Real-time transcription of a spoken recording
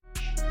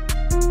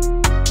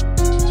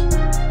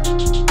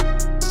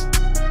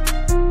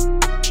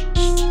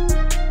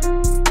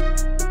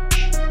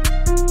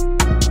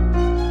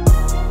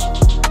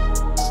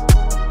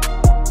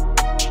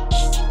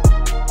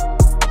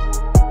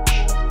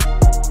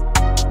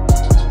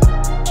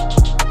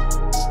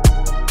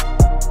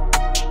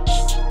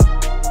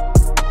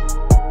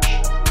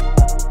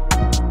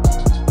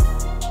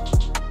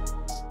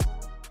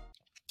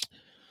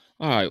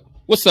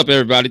What's up,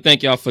 everybody?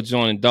 Thank y'all for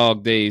joining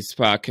Dog Days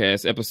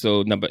Podcast,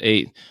 episode number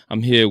 8.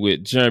 I'm here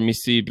with Jeremy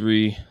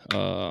Seabury,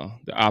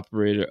 the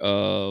operator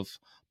of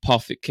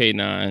Perfect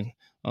K9.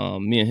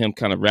 Me and him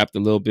kind of rapped a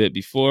little bit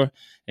before,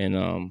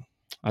 and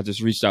I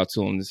just reached out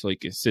to him so he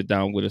can sit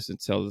down with us and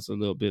tell us a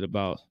little bit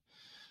about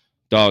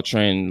dog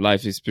training,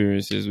 life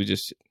experiences. We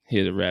just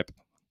here to rap.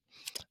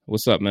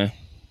 What's up, man?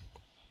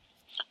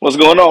 What's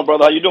going on,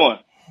 brother? How you doing?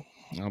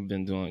 I've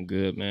been doing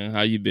good, man.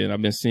 How you been?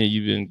 I've been seeing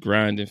you been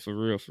grinding for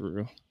real, for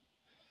real.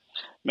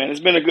 Man,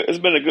 it's been a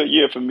good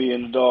year for me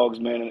and the dogs,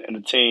 man, and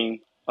the team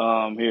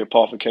here at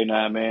Paul for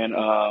K9, man.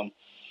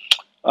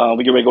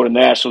 We get ready to go to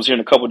Nationals here in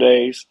a couple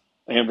days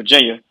here in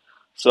Virginia.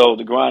 So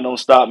the grind don't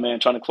stop, man.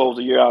 Trying to close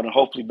the year out and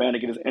hopefully Banner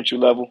get his entry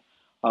level.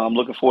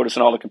 Looking forward to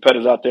seeing all the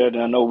competitors out there.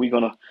 Then I know we're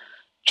gonna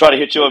try to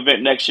hit your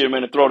event next year,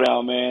 man. The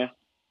Throwdown, man.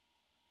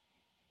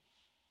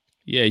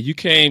 Yeah, you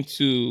came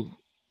to.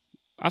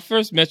 I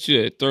first met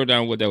you at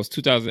Throwdown. What that was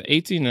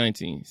 2018,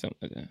 19, something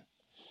like that.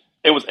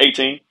 It was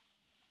 18.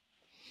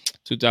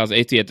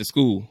 2018 at the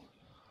school.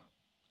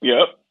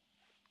 Yep.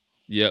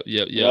 Yep.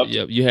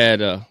 Yep. You had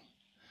And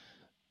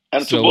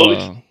the two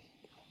bullies.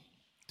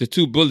 The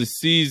two bullies,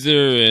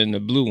 Caesar and the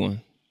blue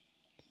one.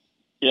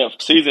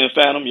 Yep. Season and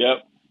Phantom.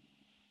 Yep.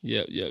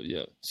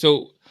 Yep.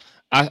 So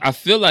I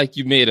feel like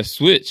you made a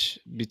switch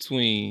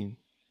between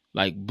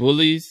like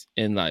bullies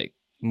and like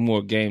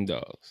more game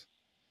dogs.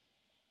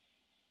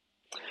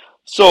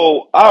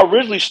 So I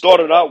originally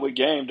started out with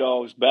game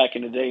dogs back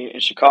in the day in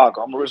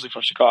Chicago. I'm originally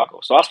from Chicago.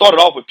 So I started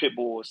off with pit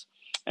bulls.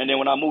 And then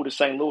when I moved to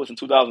St. Louis in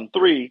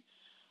 2003,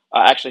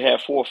 I actually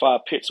had 4 or 5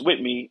 pits with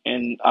me.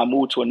 And I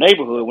moved to a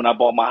neighborhood when I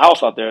bought my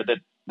house out there that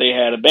they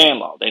had a ban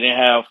law.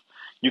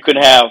 You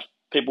couldn't have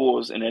pit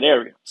bulls in that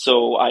area.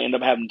 So I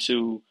ended up having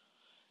to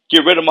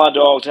get rid of my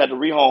dogs, had to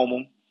rehome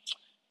them.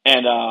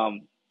 And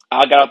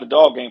I got out the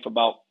dog game for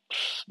about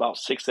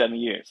 6, 7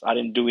 years. I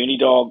didn't do any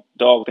dog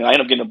thing. I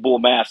ended up getting a bull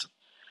mastiff.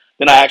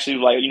 Then I actually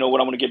was like, you know what,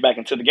 I'm going to get back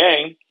into the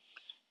game.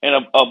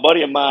 And a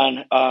buddy of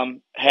mine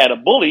had a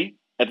bully.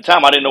 At the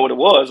time, I didn't know what it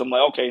was. I'm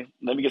like, okay,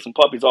 let me get some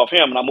puppies off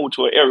him. And I moved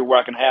to an area where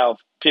I can have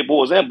pit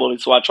bulls and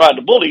bullies. So I tried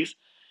the bullies,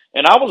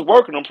 and I was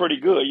working them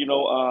pretty good,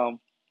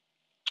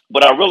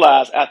 but I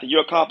realized after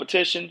your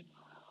competition,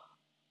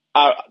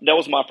 that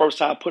was my first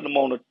time putting them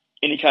on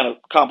any kind of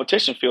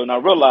competition field. And I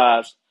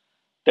realized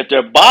that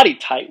their body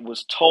type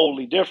was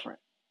totally different.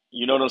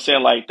 You know what I'm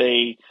saying? Like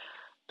they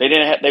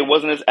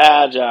wasn't as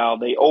agile.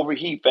 They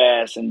overheat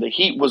fast, and the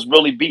heat was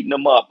really beating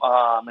them up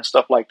and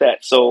stuff like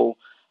that. So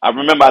I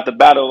remember at the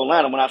Battle of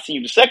Atlanta when I seen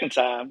you the second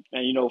time,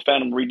 and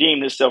Phantom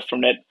redeemed himself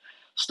from that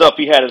stuff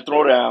he had to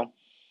throw down.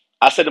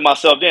 I said to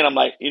myself then, I'm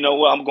like, you know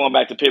what, I'm going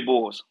back to pit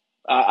bulls.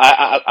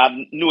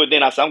 I knew it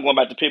then. I said I'm going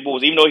back to pit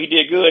bulls, even though he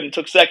did good and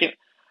took second.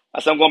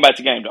 I said I'm going back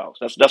to game dogs.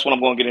 That's what I'm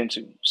going to get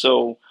into.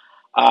 So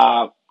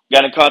I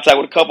got in contact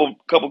with a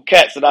couple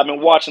cats that I've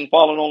been watching,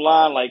 following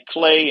online, like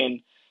Clay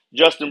and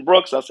Justin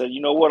Brooks. I said,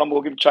 you know what, I'm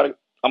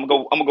gonna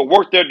go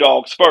work their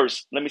dogs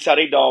first. Let me see how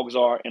their dogs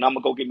are, and I'm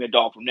gonna go get me a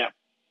dog from them.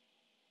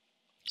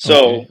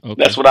 So Okay.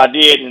 that's what I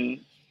did, and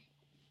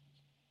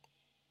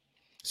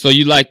So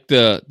you like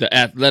the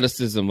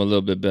athleticism a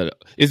little bit better.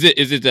 Is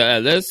it the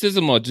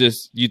athleticism or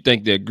just you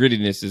think their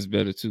grittiness is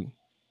better too?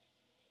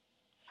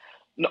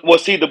 well,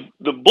 see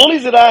the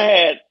bullies that I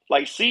had,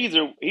 like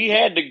Caesar, he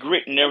had the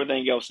grit and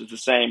everything else is the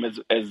same as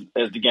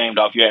the game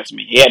dog. If you ask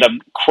me, he had a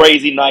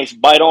crazy nice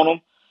bite on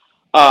him.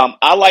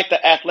 I like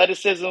the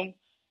athleticism.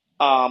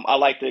 I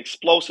like the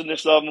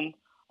explosiveness of them.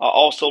 I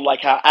also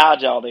like how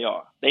agile they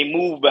are. They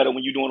move better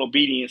when you're doing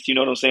obedience. You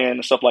know what I'm saying,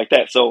 and stuff like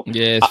that. So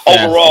Yeah, it's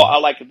overall, faster. I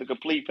like the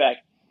complete pack.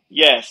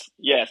 Yes.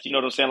 You know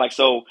what I'm saying. Like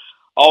so,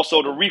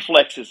 also the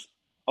reflexes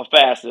are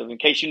faster. In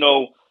case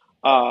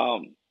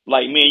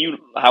like me and you,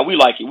 how we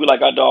like it. We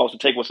like our dogs to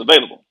take what's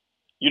available.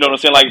 You know what I'm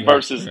saying. Like Right.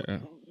 versus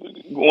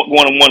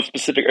going in one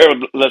specific area.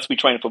 Let's be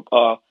training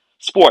for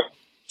sport.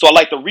 So I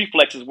like the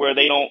reflexes where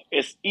they don't.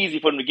 It's easy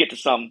for them to get to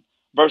something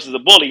versus a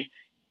bully.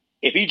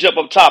 If he jump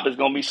up top, it's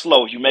gonna be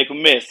slow. If you make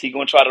him miss, he's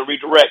gonna try to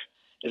redirect.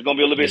 It's gonna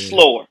be a little bit Yeah.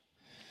 slower.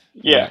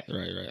 Yeah,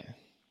 Right.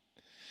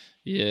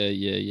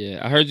 Yeah.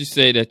 I heard you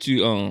say that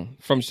you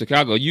from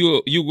Chicago.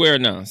 You where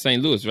now?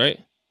 St. Louis, right?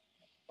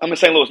 I'm in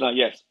St. Louis now.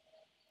 Yes.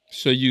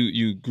 So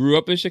you grew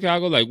up in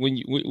Chicago, like when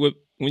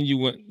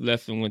you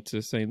left and went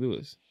to St.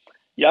 Louis.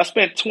 Yeah, I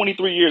spent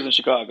 23 years in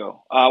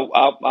Chicago.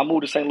 I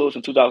moved to St. Louis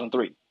in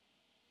 2003.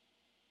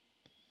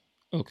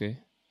 Okay.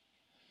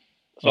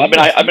 So Oh, I've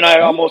been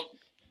out almost.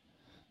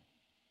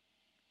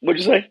 What'd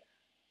you say?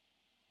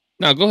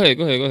 No, go ahead.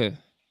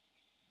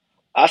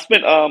 I've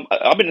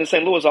been in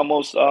St. Louis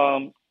almost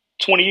 20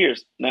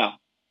 years now.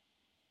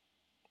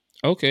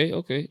 Okay.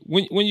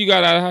 When you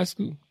got out of high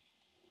school?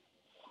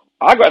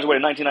 I graduated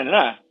in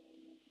 1999.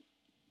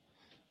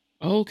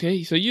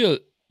 Okay, so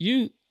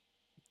you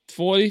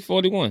 40,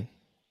 41.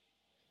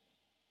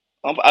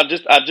 I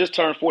just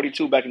turned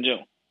 42 back in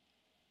June.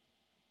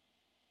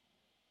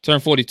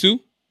 Turned 42?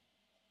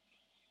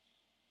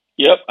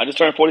 Yep, I just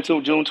turned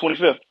 42 June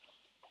 25th.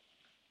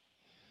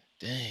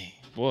 Dang,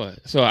 boy.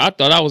 So I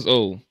thought I was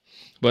old.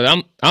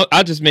 but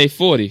I just made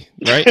 40,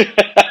 right?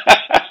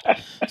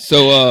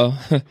 So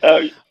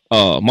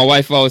my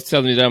wife always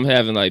telling me that I'm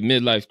having like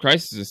midlife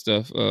crisis and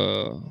stuff,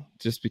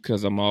 just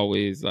because I'm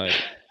always like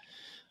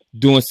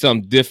doing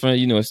something different.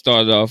 You know, it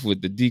started off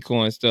with the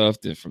decoying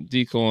stuff, then from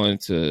decoying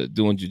to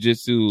doing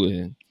jiu-jitsu,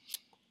 and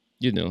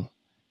you know,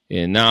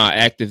 and now I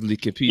actively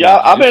compete Yeah,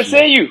 in I've been jiu-jitsu.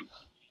 seeing you.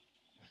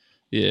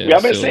 Yeah, Yeah,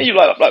 I've been so seeing you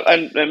like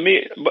and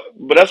me,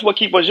 but that's what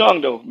keep us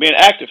young though, being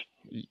active.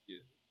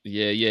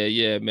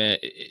 yeah, man.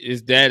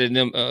 It's that and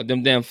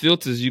them damn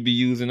filters you be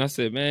using. I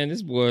said, man,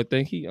 this boy I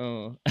think he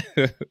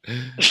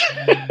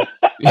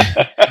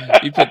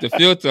he put the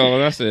filter on.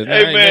 I said, nah,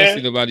 Hey I ain't never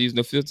seen man, nobody use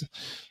no filter.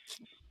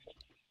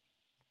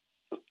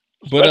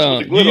 But especially with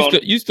the you glitter on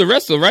it. used to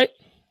wrestle, right?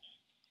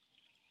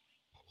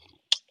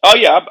 Oh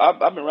yeah,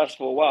 I've been wrestling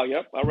for a while.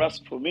 Yep, I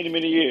wrestled for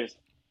many years.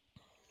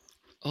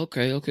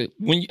 Okay.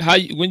 When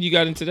you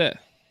got into that?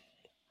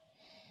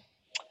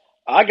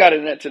 I got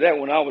into that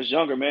when I was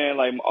younger, man.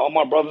 Like all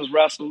my brothers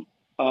wrestled,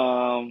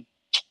 um,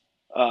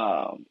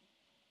 um,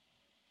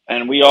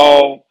 and we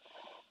all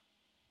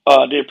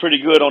did pretty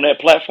good on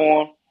that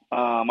platform.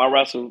 I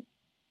wrestled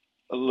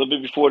a little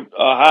bit before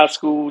high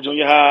school,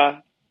 junior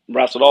high.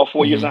 Wrestled all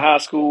 4 years in Hmm. high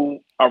school.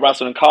 I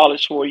wrestled in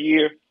college for a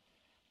year.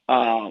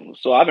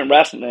 So I've been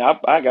wrestling.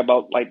 I got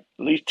about like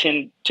at least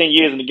 10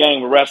 years in the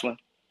game with wrestling.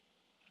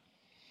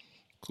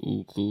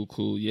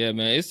 Cool. Yeah,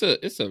 man.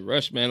 It's a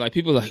rush, man. Like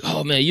people are like,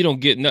 oh man, you don't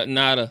get nothing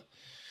out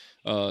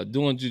of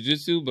doing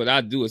jujitsu, but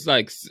I do. It's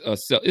like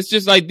it's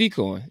just like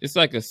decoying. It's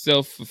like a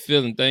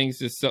self-fulfilling thing. It's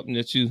just something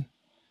that you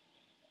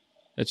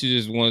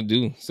just want to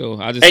do. So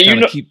I just And you kind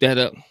of know, keep that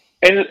up.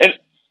 and and,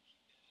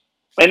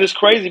 and it's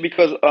crazy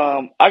because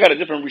I got a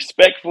different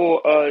respect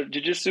for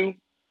jiu-jitsu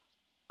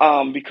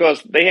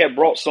because they had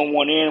brought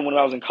someone in when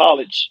I was in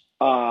college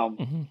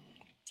Hmm.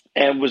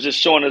 and was just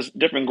showing us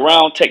different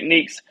ground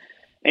techniques.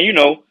 And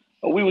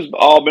we was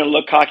all been a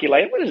little cocky,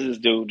 like, what is this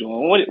dude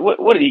doing?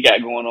 What did he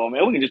got going on,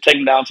 man? We can just take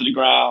him down to the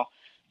ground.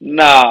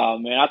 Nah,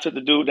 man, I took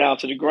the dude down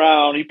to the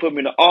ground. He put me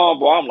in the arm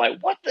bar. I'm like,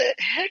 what the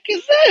heck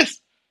is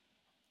this?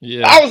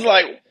 Yeah, I was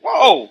like,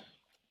 whoa.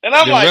 And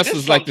I'm the like, this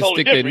is wrestlers like something to totally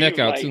stick their different. He neck was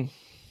out like, too.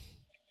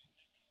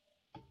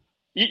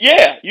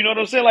 yeah, you know what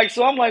I'm saying? Like,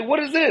 so I'm like, what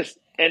is this?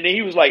 And then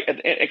he was like,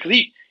 because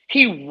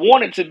he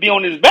wanted to be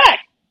on his back.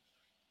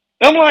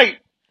 And I'm like,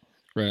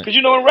 Right. because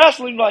in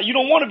wrestling, like you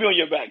don't want to be on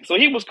your back. So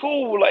he was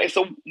cool. Like,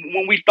 so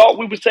when we thought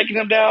we was taking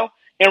him down,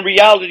 in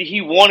reality,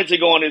 he wanted to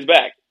go on his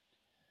back.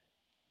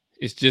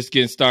 It's just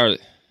getting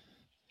started.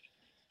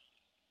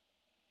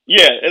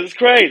 Yeah, it's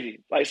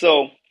crazy. Like,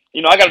 so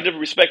I got a different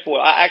respect for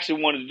it. I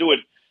actually wanted to do it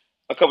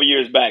a couple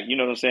years back. You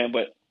know what I'm saying?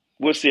 But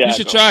we'll see You how it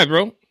should go. try,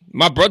 bro.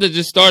 My brother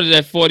just started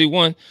at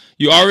 41.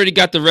 You already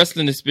got the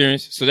wrestling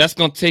experience, so that's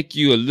gonna take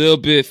you a little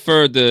bit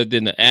further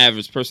than the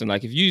average person.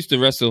 Like if you used to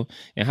wrestle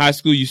in high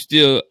school, you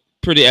still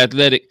pretty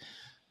athletic.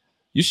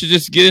 You should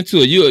just get into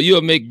it.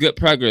 You'll make good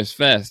progress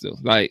fast though.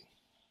 Like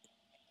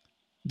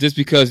just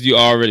because you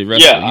already Yeah,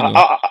 wrestle, you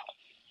know.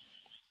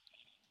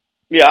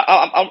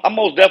 I'm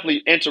most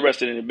definitely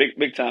interested in it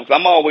big time. Cause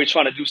I'm always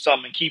trying to do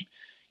something and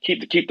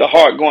keep the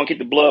heart going, keep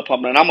the blood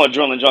pumping. And I'm an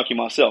adrenaline junkie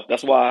myself.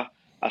 That's why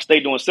I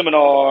stay doing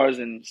seminars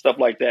and stuff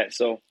like that.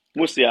 So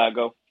we'll see how it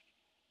go.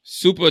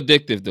 Super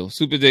addictive though.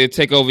 Super addictive.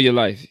 Take over your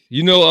life.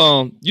 You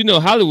know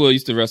Hollywood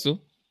used to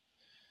wrestle.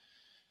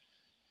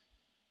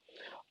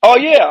 Oh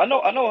yeah, I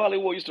know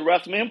Hollywood used to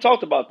wrestle. Me and him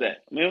talked about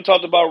that. Me and him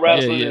talked about Yeah,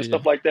 wrestling yeah, and yeah.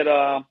 stuff like that.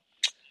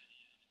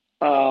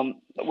 It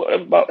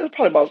was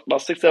probably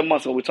about 6 7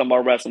 months ago we talking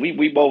about wrestling.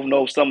 We both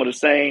know some of the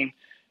same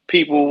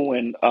people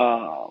and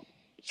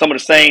some of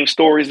the same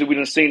stories that we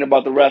done seen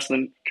about the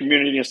wrestling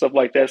community and stuff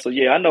like that. So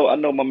yeah, I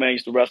know my man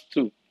used to wrestle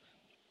too.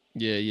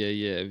 Yeah.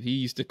 He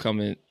used to come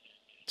and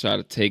try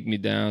to take me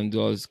down,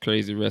 do all this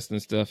crazy wrestling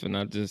stuff, and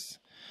I just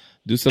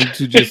do some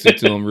jujitsu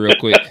to him real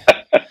quick.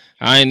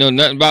 I ain't know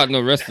nothing about no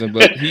wrestling,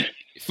 but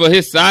for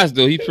his size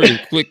though, he pretty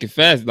quick and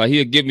fast. Like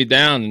he'll get me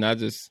down, and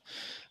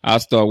I'll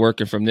start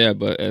working from there.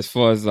 But as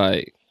far as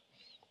like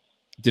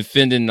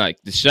defending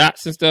like the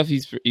shots and stuff,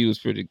 he was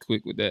pretty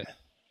quick with that.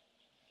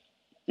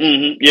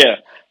 Yeah,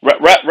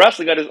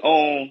 wrestling got its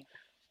own.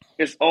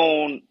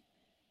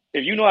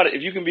 If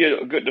you can be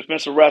a good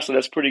defensive wrestler,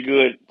 that's pretty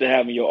good to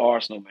have in your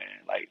arsenal, man.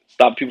 Like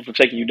stop people from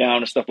taking you down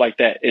and stuff like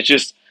that. It's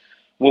just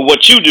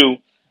what you do,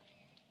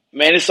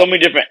 man. There's so many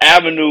different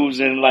avenues,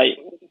 and like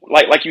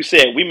you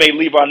said, we may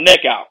leave our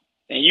neck out,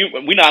 and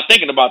we're not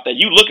thinking about that.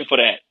 You looking for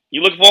that?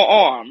 You looking for an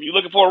arm? You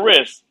looking for a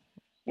wrist?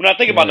 We're not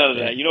thinking about none of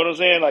that. Right. You know what I'm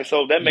saying? Like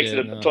so that makes it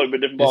Yeah, a no, totally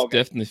different it's ball game.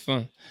 definitely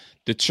fun.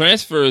 The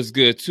transfer is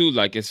good too.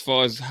 Like as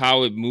far as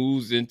how it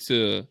moves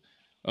into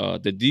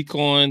the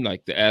decoin,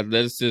 like the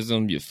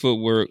athleticism, your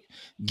footwork,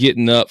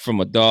 getting up from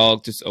a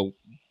dog, just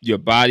your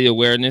body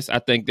awareness. I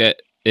think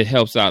that it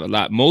helps out a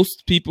lot.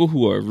 Most people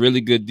who are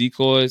really good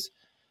decoys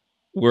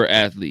were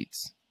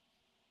athletes.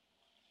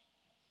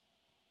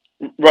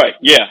 Right?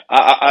 Yeah,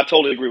 I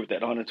totally agree with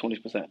that.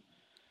 120%.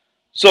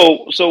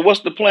 So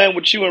what's the plan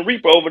with you and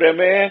Reaper over there,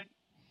 man?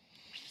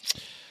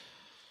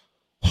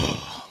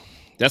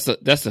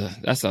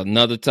 That's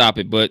another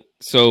topic. But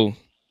so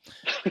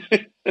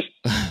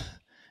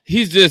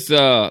He's just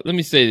let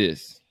me say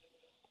this.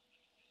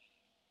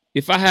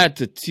 If I had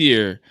to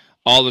tier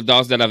all the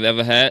dogs that I've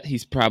ever had,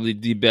 he's probably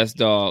the best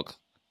dog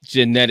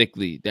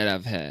genetically that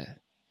I've had.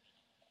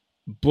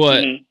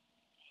 But Mm-hmm.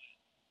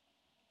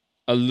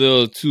 a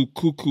little too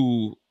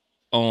cuckoo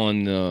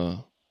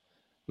on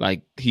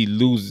like he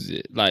loses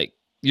it. Like,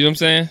 you know what I'm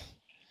saying?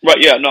 Right.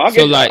 Yeah. No, I So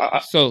get you.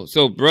 like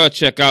so bruh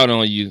check out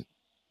on you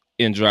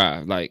in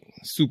drive. Like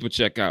super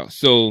check out.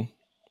 So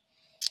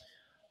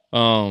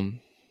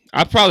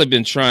I've probably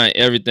been trying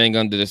everything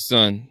under the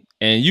sun.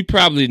 And you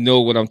probably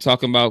know what I'm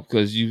talking about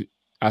because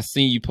I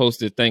seen you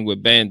post a thing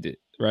with Bandit,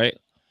 right?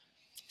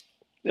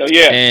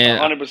 Yeah.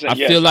 And 100%. I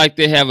feel Yes. like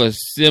they have a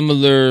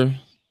similar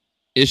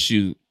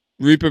issue.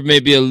 Reaper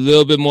may be a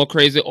little bit more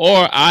crazy,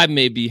 or I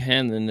may be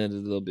handling it a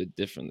little bit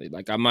differently.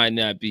 Like I might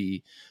not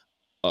be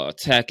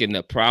attacking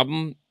the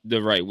problem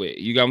the right way.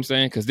 You got what I'm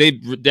saying? Because they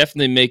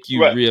definitely make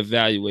you Right.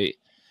 reevaluate.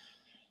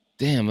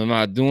 Damn, am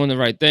I doing the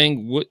right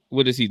thing?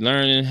 What is he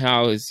learning?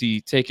 How is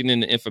he taking in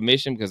the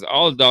information? Because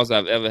all the dogs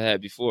I've ever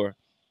had before,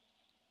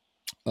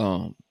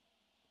 um,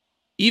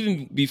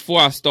 even before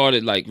I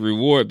started like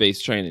reward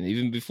based training,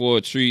 even before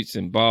treats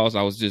and balls,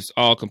 I was just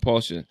all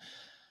compulsion.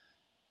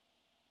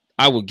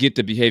 I would get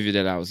the behavior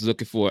that I was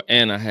looking for,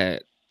 and I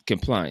had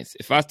compliance.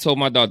 If I told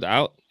my dog to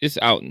out, it's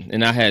outing,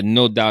 and I had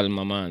no doubt in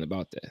my mind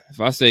about that.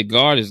 If I say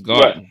guard, it's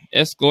Right. guarding.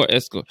 Escort.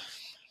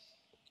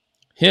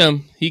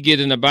 Him, he get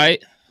in a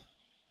bite.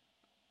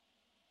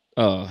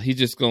 He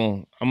just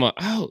going, I'm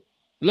out.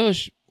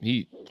 Lush.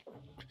 He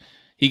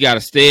got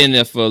to stay in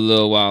there for a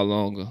little while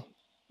longer,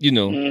 you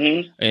know.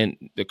 Mm-hmm. And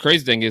the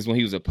crazy thing is, when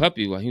he was a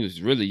puppy, when he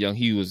was really young,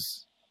 he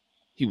was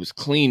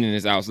cleaning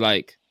his house.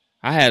 Like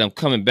I had him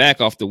coming back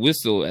off the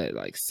whistle at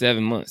like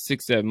 7 months,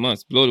 6, 7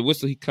 months. Blow the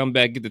whistle, he come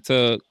back, get the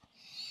tug.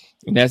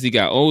 And as he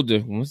got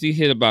older, once he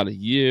hit about a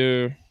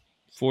year,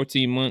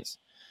 14 months,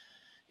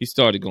 he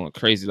started going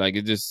crazy. Like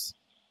it just,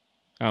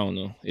 I don't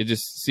know. It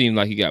just seemed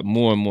like he got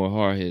more and more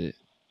hard headed.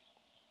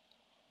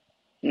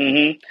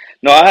 Mm-hmm.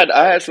 No,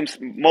 I had some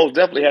most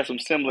definitely had some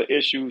similar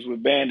issues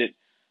with Bandit.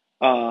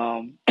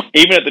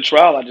 Even at the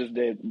trial I just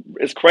did,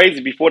 it's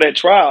crazy. Before that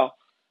trial,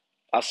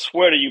 I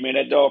swear to you, man,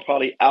 that dog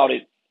probably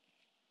outed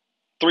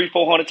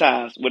 300-400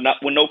 times with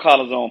no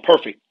collars on.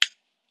 Perfect.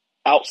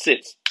 Out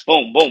sits.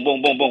 Boom, boom,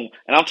 boom, boom, boom.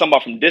 And I'm talking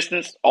about from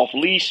distance, off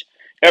leash,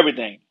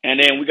 everything. And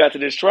then we got to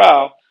this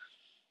trial.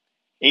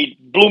 He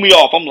blew me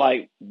off. I'm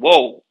like,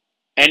 whoa.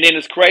 And then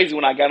it's crazy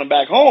when I got him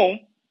back home.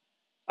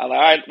 I was like,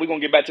 all right, we're gonna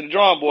get back to the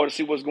drawing board to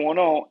see what's going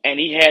on. And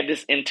he had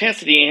this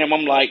intensity in him.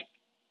 I'm like,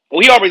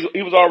 well,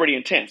 he was already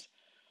intense,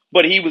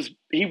 but he was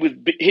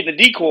hitting the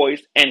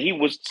decoys, and he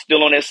was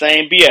still on that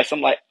same BS.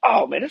 I'm like,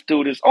 oh man, this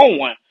dude is on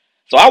one.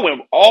 So I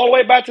went all the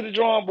way back to the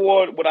drawing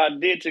board. What I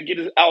did to get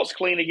his outs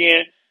clean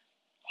again.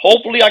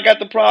 Hopefully, I got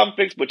the problem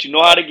fixed. But you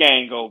know how the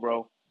game go,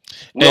 bro.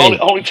 We Hey,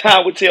 only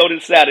time we tell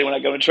this Saturday when I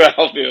go to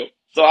trial field.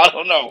 So I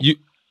don't know.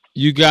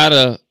 you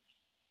gotta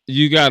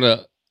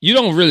you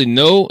don't really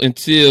know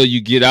until you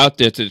get out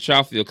there to the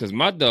trial field. Because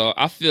my dog,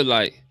 I feel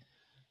like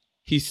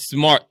he's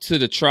smart to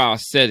the trial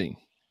setting.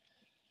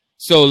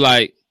 So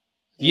like,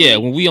 yeah,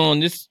 Mm-hmm. when we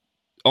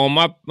on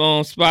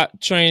my spot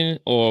training,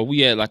 or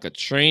we at like a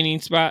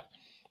training spot,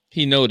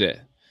 he know that.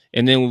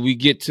 And then when we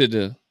get to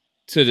the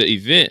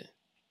event,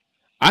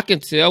 I can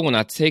tell when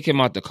I take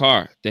him out the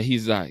car that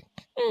he's like,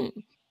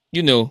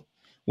 you know,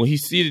 when he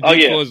see the Oh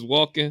yeah. decoys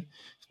walking,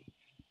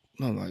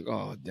 I'm like,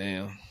 oh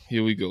damn,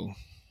 here we go.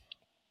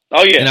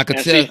 Oh yeah. And And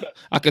see,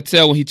 I could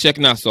tell when he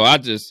checking out. So I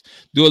just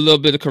do a little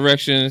bit of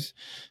corrections,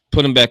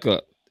 put him back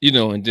up,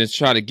 and just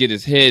try to get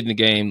his head in the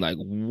game like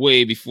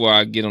way before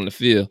I get on the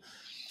field.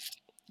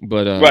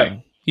 But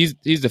right. he's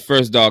the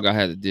first dog I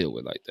had to deal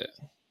with like that.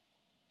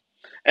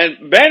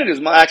 And Bandit is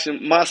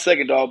my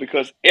second dog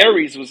because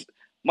Aries was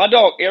my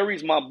dog.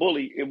 Aries, my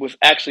bully, it was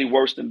actually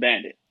worse than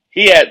Bandit.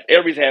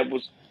 Aries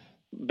was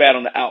bad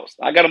on the outs.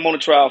 I got him on the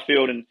trial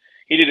field and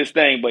he did his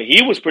thing, but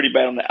he was pretty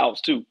bad on the outs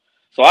too.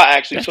 So I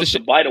actually That's the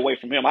took the bite away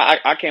from him.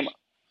 I came,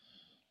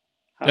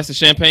 huh? that's the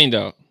champagne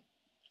dog.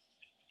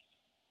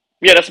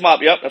 Yeah, that's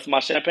my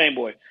champagne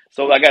boy.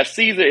 So I got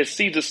Caesar is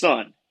Caesar's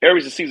son.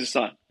 Aries is Caesar's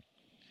son.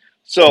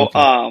 So Okay.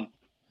 I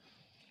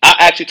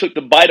actually took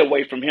the bite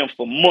away from him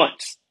for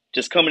months,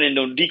 just coming in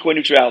on decoy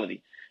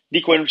neutrality,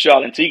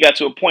 until he got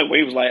to a point where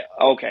he was like,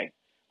 okay,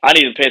 I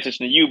need to pay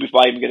attention to you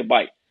before I even get a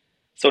bite.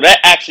 So that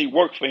actually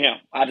worked for him.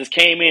 I just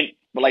came in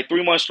for like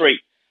 3 months straight,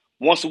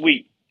 once a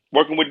week,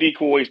 working with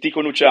decoy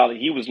neutrality.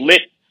 He was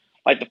lit.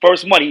 Like the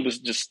first month, he was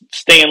just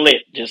staying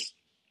lit, just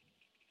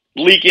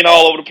leaking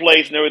all over the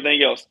place and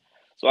everything else.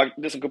 So I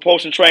did some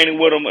compulsion training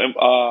with him, and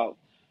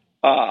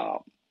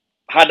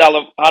high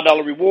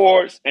dollar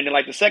rewards, and then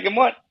like the second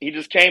month, he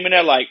just came in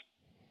there like,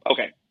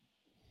 okay,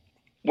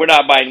 we're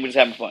not biting, we're just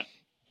having fun.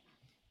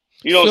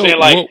 You know what I'm So saying?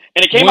 Like,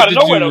 and it came what out of did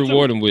nowhere you though too.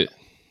 reward him with?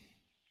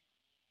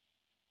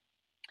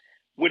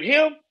 With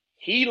him,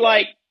 he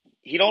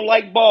don't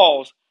like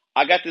balls.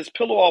 I got this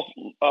pillow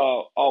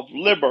off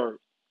Liber.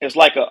 It's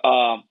like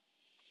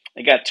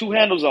it got two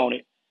handles on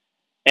it,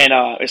 and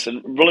it's a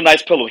really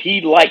nice pillow.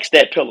 He likes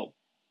that pillow,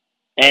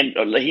 and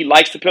he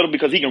likes the pillow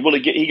because he can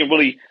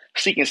really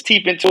sink his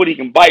teeth into it. He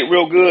can bite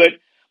real good,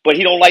 but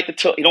he don't like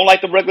he don't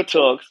like the regular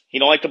tugs. He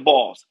don't like the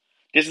balls.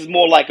 This is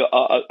more like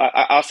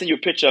I'll send you a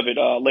picture of it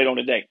later on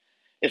today.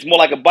 It's more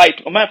like a bite.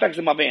 As a matter of fact, it's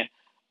in my van.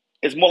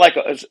 It's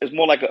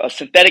more like a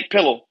synthetic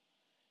pillow,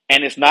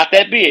 and it's not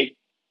that big.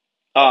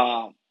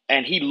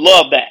 And he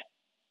loved that.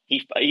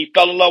 He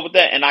fell in love with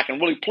that, and I can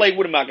really play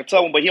with him. I can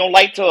tell him, but he don't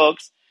like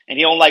tugs and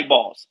he don't like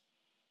balls.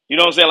 You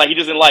know what I'm saying? Like he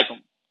doesn't like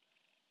them.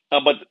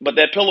 But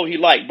that pillow he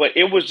liked. But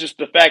it was just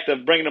the fact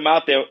of bringing him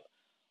out there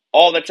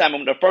all the time.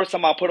 And the first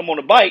time I put him on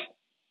the bike,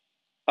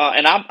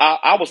 and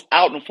I was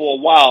out him for a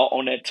while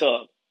on that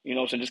tug. You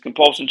know, so just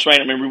compulsion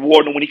training and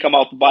rewarding him when he come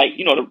off the bike.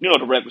 You know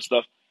the regular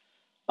stuff.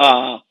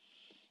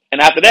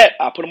 And after that,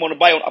 I put him on the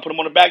bike. I put him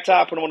on the back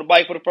tire. I put him on the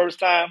bike for the first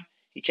time.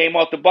 He came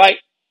off the bike.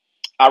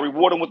 I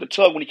rewarded him with the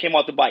tug when he came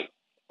off the bike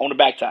on the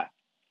back tire.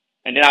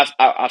 And then I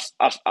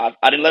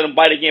didn't let him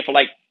bite again for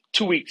like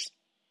 2 weeks.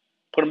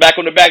 Put him back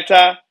on the back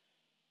tire.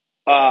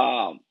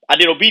 I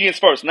did obedience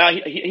first. Now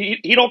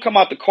he don't come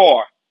out the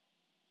car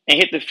and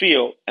hit the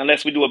field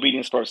unless we do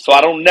obedience first. So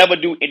I don't never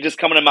do it just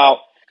coming him out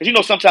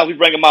because sometimes we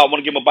bring him out,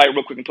 want to give him a bite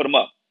real quick and put him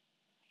up.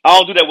 I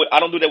don't do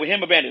that with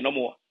him or Bandit no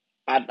more.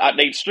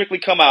 They strictly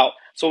come out.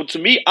 So to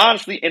me,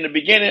 honestly, in the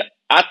beginning,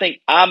 I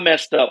think I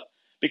messed up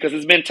because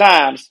there's been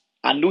times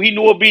I knew he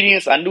knew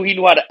obedience, I knew he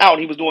knew how to out,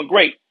 and he was doing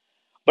great.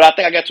 But I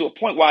think I got to a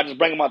point where I just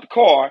bring him out the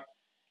car,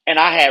 and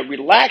I had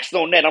relaxed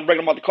on that. I'm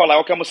bringing him out the car like,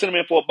 okay, I'm gonna send him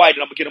in for a bite,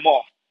 and I'm gonna get him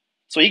off.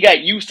 So he got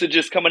used to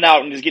just coming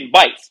out and just getting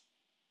bites.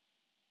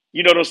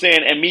 You know what I'm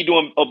saying? And me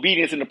doing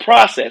obedience in the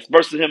process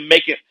versus him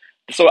making.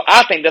 So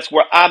I think that's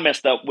where I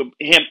messed up with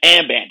him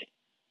and Bandit.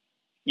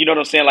 You know what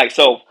I'm saying? Like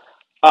so.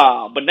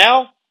 But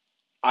now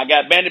I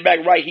got Bandit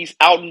back right. He's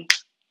out and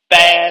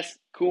fast,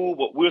 cool.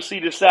 But we'll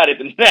see this Saturday at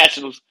the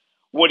Nationals.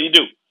 What do you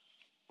do?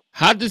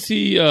 How does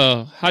he?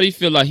 How do you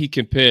feel like he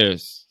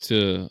compares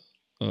to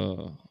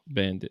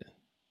Bandit?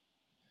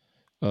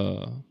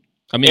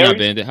 I mean, not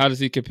Bandit. How does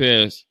he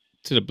compare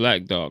to the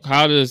black dog?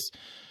 How does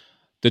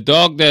the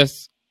dog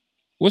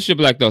what's your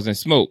black dog's name?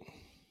 Smoke.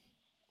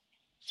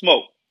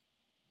 Smoke.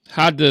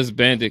 How does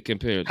Bandit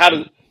compare?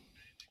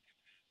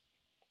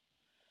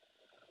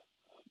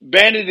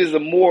 Bandit is a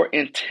more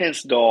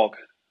intense dog.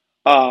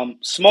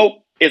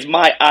 Smoke is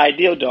my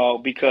ideal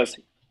dog because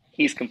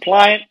he's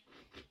compliant.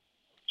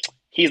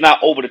 He's not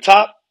over the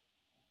top.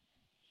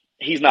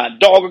 He's not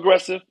dog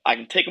aggressive. I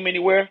can take him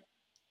anywhere,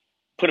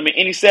 put him in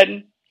any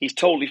setting. He's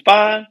totally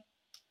fine.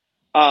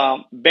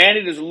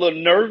 Bandit is a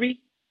little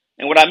nervy.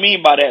 And what I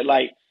mean by that,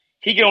 like,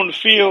 he get on the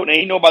field and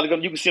he know about to go,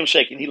 you can see him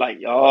shaking. He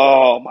like,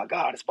 oh my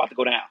God, it's about to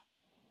go down.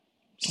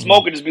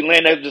 Smoke would just be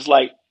laying there just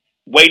like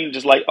waiting,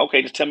 just like,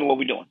 okay, just tell me what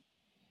we're doing.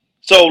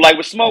 So like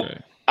with Smoke,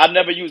 Right. I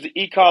never used the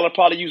e-collar,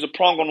 probably used a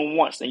prong on him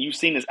once, and you've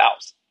seen his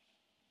outs.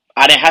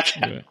 I didn't have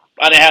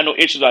no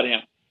issues out of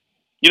him.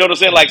 You know what I'm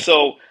saying? Like,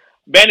 so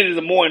Bandit is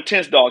a more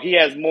intense dog. He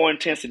has more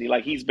intensity.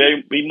 Like he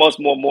much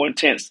more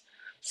intense.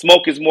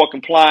 Smoke is more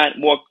compliant,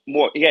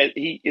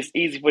 it's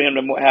easy for him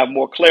to have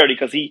more clarity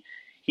because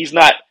he's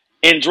not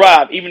in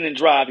drive. Even in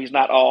drive, he's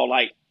not all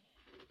like,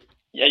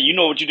 yeah, you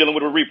know what you're dealing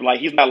with a Reaper. Like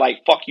he's not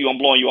like, fuck you, I'm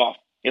blowing you off.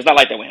 It's not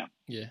like that with him.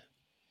 Yeah.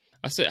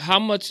 I said, how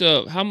much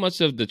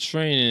of the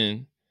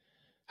training,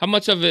 how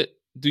much of it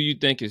do you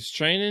think is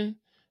training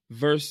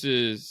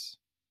versus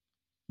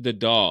the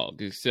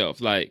dog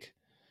itself? Like,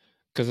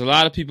 because a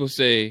lot of people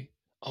say,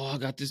 oh, I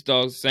got this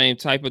dog, same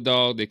type of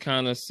dog. They're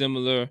kind of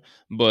similar,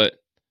 but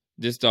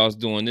this dog's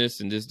doing this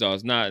and this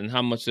dog's not. And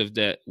how much of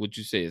that would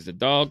you say is the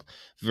dog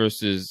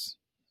versus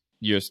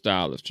your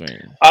style of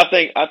training?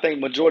 I think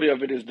majority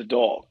of it is the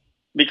dog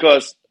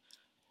because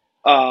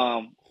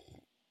if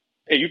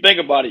you think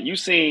about it, you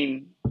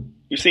seen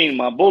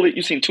my bully,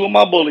 you seen two of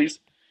my bullies,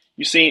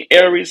 you seen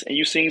Aries, and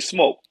you seen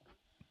Smoke.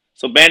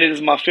 So Bandit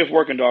is my fifth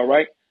working dog,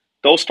 right?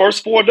 Those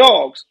first four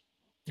dogs,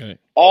 Right.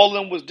 all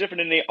of them was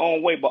different in their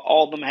own way, but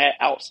all of them had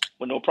outs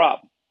with no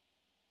problem.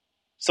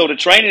 So the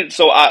training,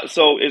 you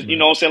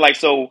know what I'm saying? Like,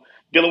 so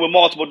dealing with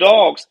multiple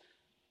dogs,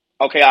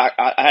 okay,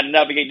 I had to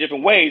navigate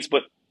different ways,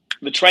 but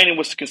the training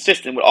was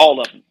consistent with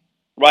all of them,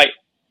 right?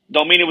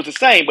 Don't mean it was the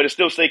same, but it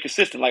still stayed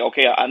consistent. Like,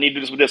 okay, I need to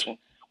do this with this one.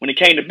 When it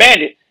came to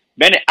Bandit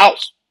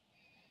outs,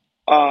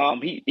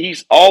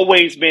 he's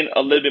always been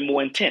a little bit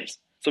more intense.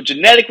 So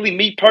genetically,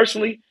 me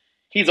personally,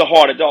 he's a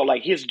harder dog.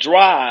 Like his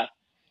drive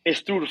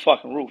is through the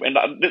fucking roof. And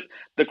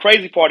the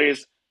crazy part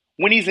is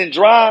when he's in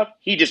drive,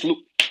 he just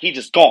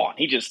gone.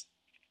 He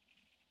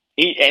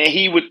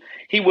would.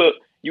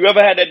 You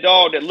ever had that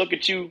dog that look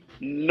at you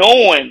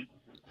knowing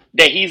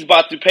that he's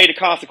about to pay the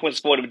consequences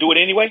for it, but do it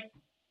anyway?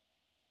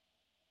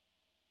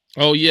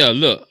 Oh yeah,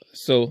 look.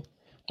 So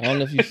I don't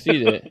know if you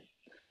see that.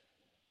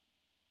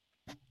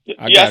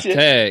 I got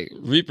tagged.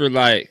 Reaper,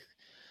 like,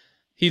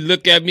 he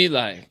look at me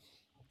like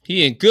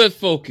he in good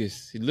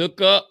focus. He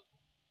look up,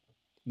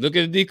 look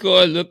at the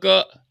decoy, look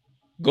up,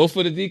 go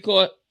for the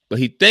decoy. But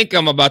he think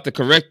I'm about to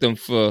correct him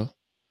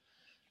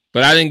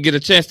but I didn't get a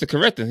chance to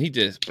correct him. He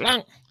just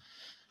blank.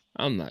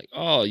 I'm like,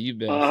 oh, you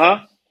better. Uh-huh.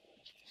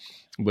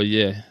 But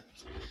yeah.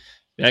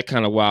 That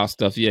kind of wild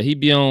stuff. Yeah, he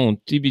be Yeah,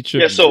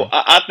 tripping, so bro.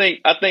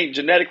 I think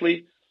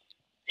genetically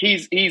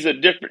he's a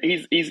different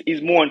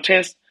he's more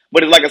intense.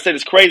 But like I said,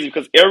 it's crazy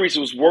because Aries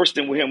was worse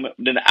than with him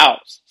than the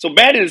Alps. So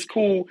Bandit is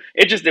cool.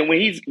 It's just that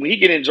when he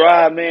get in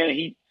drive, man,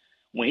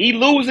 when he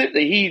lose it,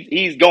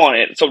 he's gone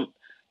at it. So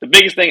the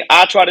biggest thing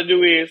I try to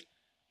do is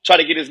try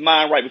to get his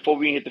mind right before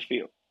we hit the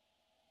field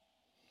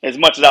as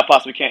much as I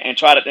possibly can, and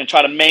try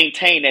to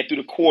maintain that through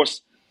the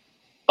course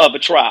of a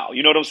trial.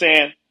 You know what I'm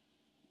saying?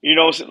 You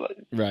know,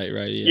 Right,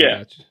 right. Yeah, I yeah.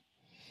 got you.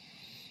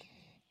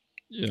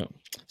 Yeah.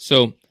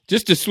 So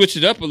just to switch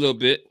it up a little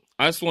bit,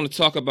 I just want to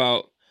talk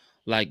about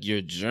like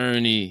your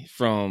journey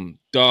from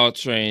dog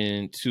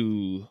training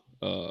to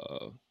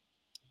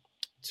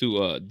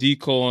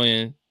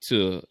decoying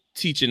to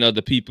teaching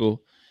other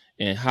people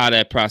and how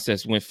that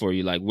process went for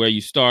you. Like where you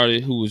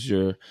started, who was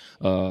your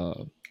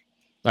uh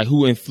like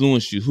who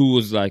influenced you, who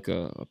was like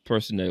a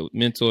person that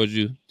mentored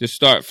you. Just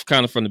start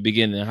kind of from the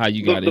beginning and how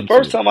you got The into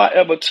first it. time I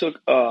ever took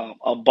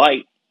a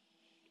bite,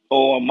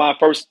 or my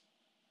first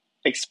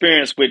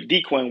experience with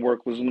decoying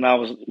work, was when I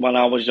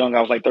was young.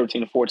 I was like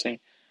 13 or 14.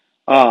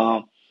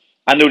 Um,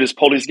 I knew this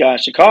police guy in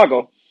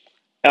Chicago,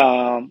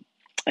 and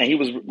he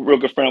was a real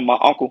good friend of my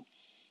uncle.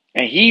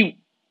 And he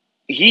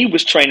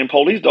was training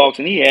police dogs,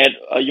 and he had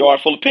a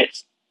yard full of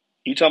pits.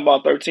 You talking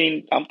about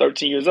 13? I'm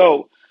 13 years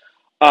old.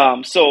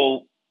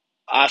 So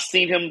I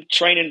seen him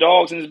training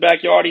dogs in his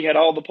backyard. He had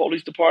all the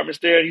police departments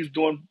there. He was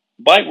doing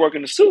bike work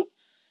in the suit,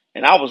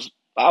 and I was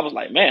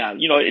like, man,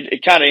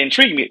 it kind of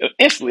intrigued me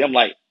instantly. I'm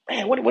like,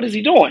 man, what is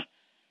he doing?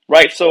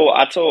 Right. So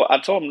I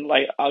told him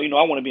like, I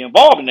want to be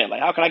involved in that.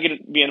 Like, how can I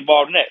be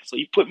involved in that? So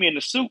he put me in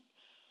the suit,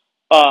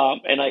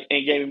 and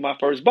gave me my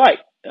first bite.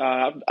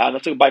 I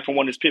took a bite from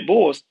one of his pit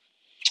bulls,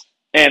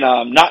 and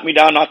knocked me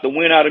down, knocked the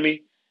wind out of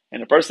me.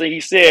 And the first thing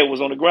he said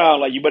was on the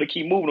ground, like, you better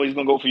keep moving or he's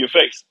gonna go for your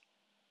face.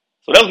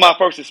 So that was my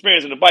first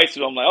experience in the bite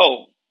suit. I'm like,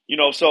 oh,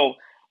 so,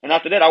 and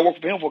after that, I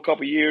worked with him for a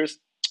couple of years,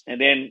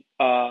 and then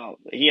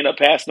he ended up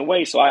passing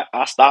away. So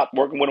I stopped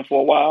working with him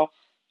for a while.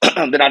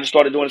 Then I just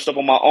started doing stuff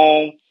on my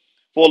own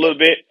for a little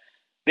bit.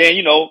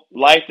 Then,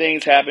 life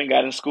things happened,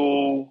 got in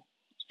school,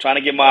 trying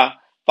to get my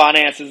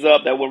finances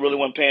up. That really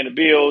wasn't paying the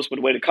bills, but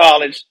the way to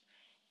college.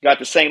 Got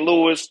to St.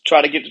 Louis,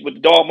 tried to get with the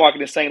dog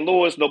market in St.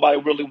 Louis.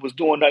 Nobody really was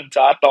doing nothing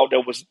until I thought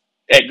that was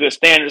at good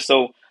standards.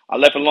 So I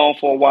left it alone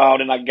for a while.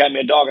 Then I got me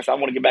a dog. I said, I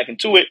want to get back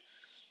into it.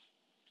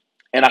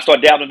 And I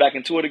started dabbling back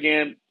into it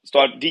again,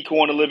 started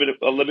decoying a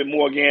little bit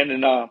more again.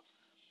 And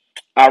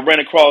I ran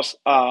across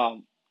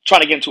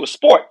trying to get into a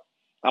sport.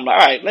 I'm like,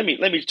 all right, let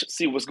me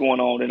see what's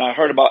going on. And I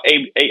heard about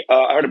I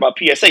heard about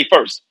PSA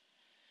first.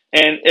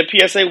 And if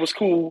PSA was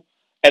cool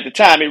at the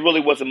time, it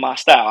really wasn't my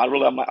style.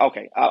 I'm like,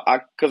 okay,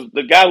 because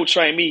the guy who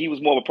trained me, he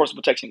was more of a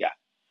personal protection guy.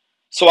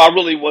 So I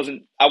really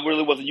wasn't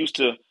used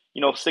to,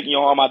 sticking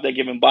your arm out there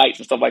giving bites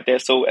and stuff like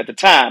that. So at the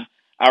time,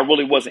 I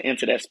really wasn't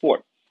into that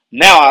sport.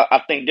 Now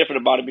I think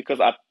different about it because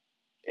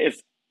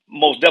it's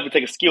most definitely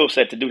take a skill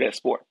set to do that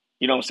sport.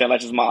 You know what I'm saying?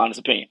 That's just my honest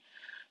opinion,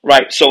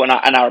 right? So and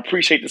I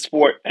appreciate the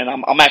sport, and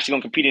I'm actually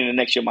going to compete in the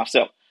next year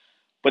myself.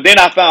 But then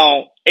I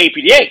found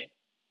APDA,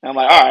 and I'm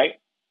like, all right.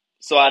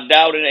 So I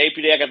dabbled in the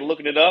APDA. I got to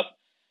looking it up,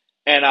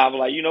 and I was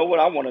like, you know what?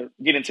 I want to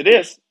get into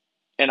this.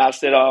 And I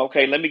said,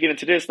 okay, let me get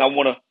into this. And I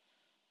want to,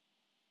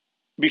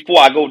 before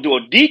I go do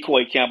a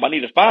decoy camp, I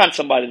need to find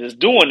somebody that's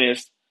doing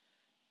this,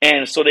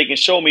 and so they can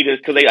show me this,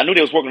 because I knew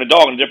they was working the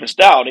dog in a different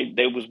style.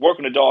 They was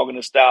working the dog in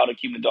a style to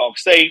keep the dog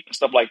safe and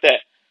stuff like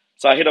that.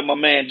 So I hit up my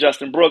man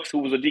Justin Brooks, who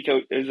was an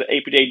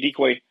APDA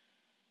decoy.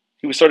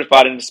 He was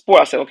certified in the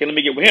sport. I said, okay, let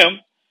me get with him.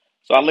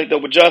 So I linked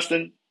up with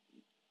Justin,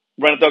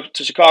 ran it up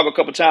to Chicago a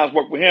couple of times,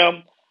 worked with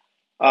him.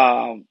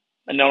 And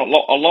then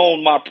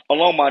along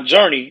my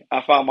journey,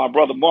 I found my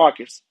brother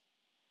Marcus,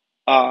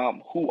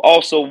 who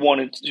also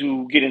wanted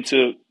to get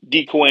into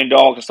decoying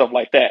dogs and stuff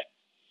like that.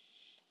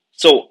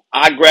 So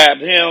I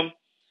grabbed him.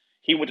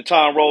 He went to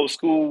Tom Rose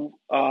School,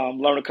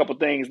 learned a couple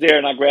things there,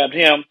 and I grabbed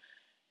him,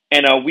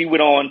 and we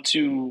went on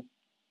to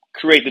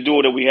create the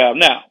duo that we have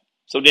now.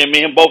 So then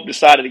me and him both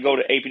decided to go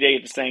to APDA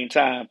at the same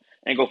time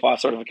and go for our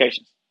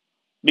certifications.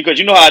 Because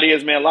you know how it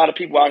is, man. A lot of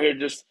people out here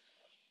just,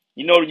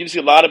 you see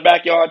a lot of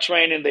backyard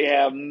training. They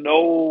have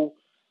no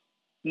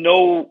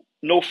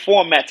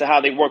format to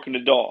how they work in the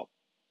dog.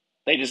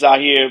 They just out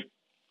here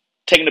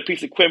taking a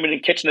piece of equipment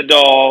and catching the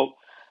dog.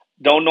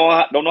 Don't know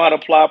how to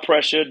apply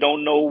pressure.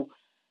 Don't know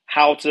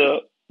how to,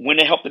 when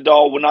to help the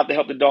dog, when not to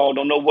help the dog.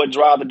 Don't know what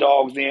drive the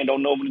dog's in.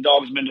 Don't know when the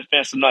dog's been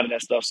defensive. None of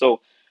that stuff.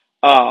 So,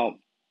 um,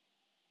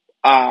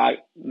 I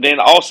then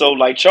also,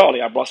 like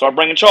Charlie, started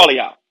bringing Charlie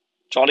out.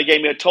 Charlie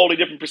gave me a totally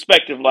different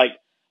perspective, like,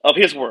 of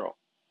his world.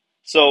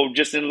 So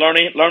just in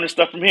learning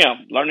stuff from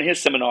him, learning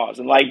his seminars,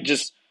 and like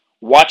just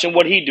watching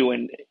what he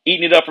doing,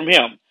 eating it up from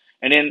him.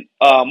 And then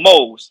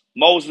Mose.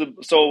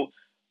 So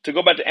to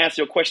go back to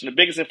answer your question, the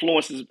biggest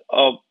influences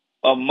of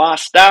my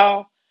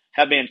style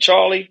have been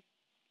Charlie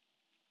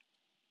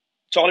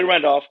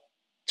Randolph,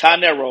 Ty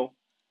Nero,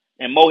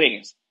 and Mo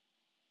Higgins.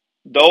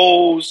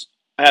 Those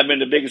have been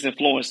the biggest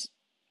influence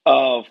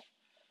of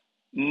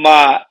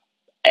my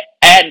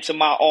adding to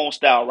my own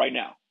style right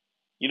now.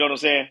 You know what I'm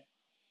saying?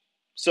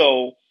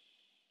 So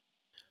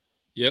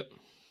Yep.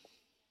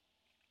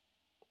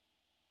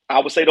 I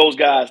would say those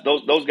guys,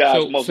 those guys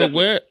So most so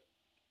definitely.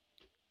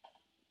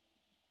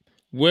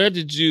 where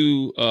did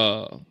you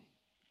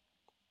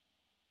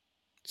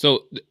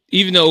so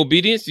even the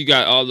obedience, you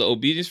got all the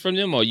obedience from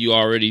them, or you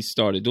already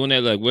started doing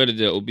that? Like, where did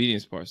the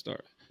obedience part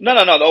start? No.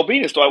 The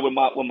obedience started with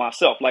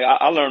myself. Like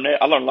I learned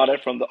that. I learned a lot of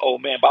that from the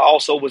old man. But I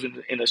also was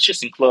in a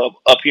shissing club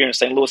up here in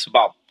St. Louis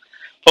for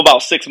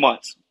about 6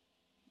 months.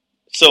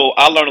 So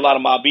I learned a lot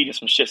of my obedience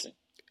from shissing.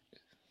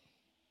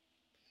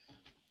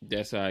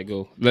 That's how I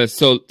go.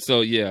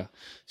 So yeah,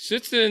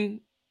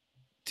 Schützen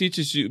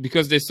teaches you,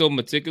 because they're so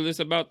meticulous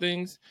about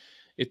things.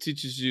 It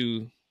teaches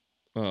you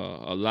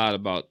a lot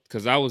about,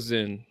 because I was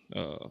in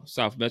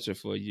South Metro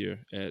for a year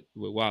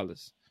with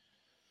Wallace,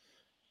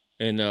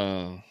 and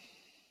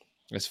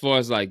as far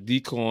as like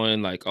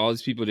decoying, like all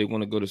these people, they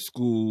want to go to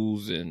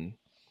schools and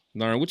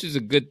learn, which is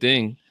a good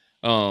thing.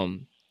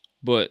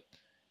 But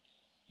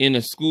in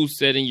a school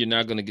setting, you're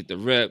not gonna get the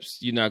reps.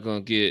 You're not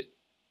gonna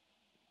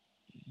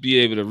be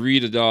able to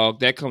read a dog.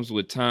 That comes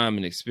with time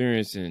and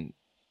experience, and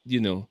you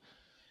know,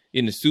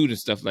 in the suit and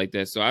stuff like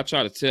that. So I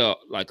try to tell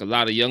like a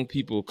lot of young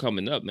people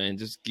coming up, man,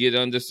 just get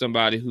under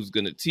somebody who's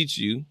gonna teach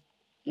you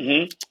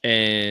Mm-hmm.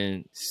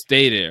 and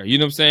stay there. You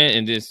know what I'm saying?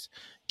 And just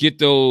get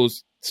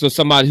those. So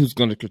somebody who's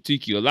going to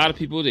critique you. A lot of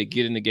people, they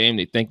get in the game,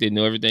 they think they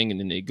know everything, and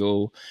then they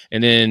go.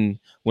 And then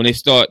when they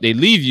start, they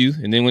leave you.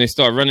 And then when they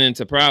start running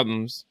into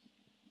problems,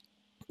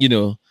 you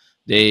know,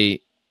 they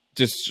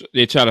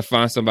try to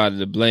find somebody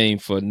to blame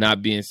for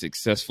not being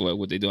successful at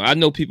what they do. I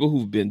know people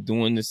who've been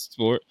doing this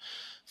sport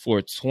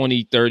for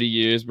 20, 30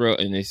 years, bro,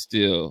 and they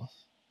still,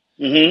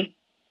 Mm-hmm.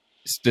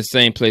 it's the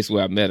same place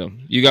where I met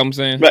them. You got what I'm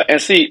saying? But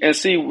and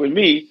see with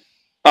me,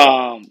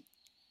 I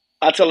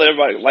tell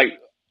everybody like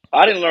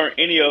I didn't learn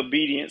any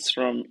obedience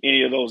from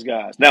any of those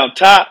guys. Now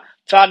Ty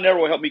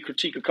Nero helped me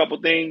critique a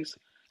couple things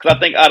because I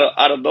think out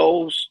of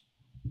those,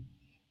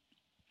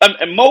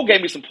 and Mo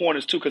gave me some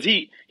pointers too because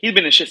he's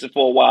been in shits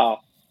for a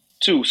while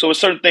too. So it's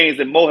certain things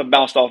that Mo have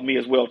bounced off me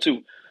as well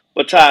too.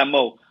 But Ty and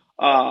Mo,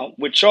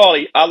 with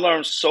Charlie, I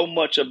learned so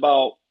much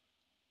about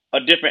a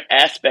different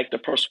aspect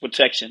of personal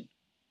protection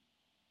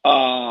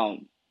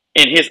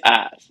in his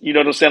eyes. You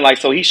know what I'm saying? Like,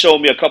 so he showed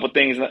me a couple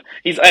things.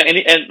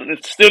 And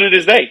still to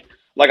this day,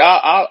 like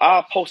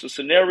I'll post a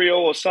scenario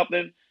or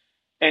something,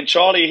 and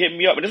Charlie hit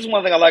me up. And this is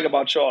one thing I like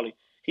about Charlie.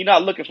 He's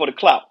not looking for the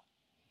clout,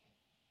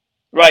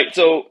 right?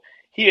 So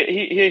he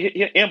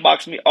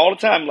inbox me all the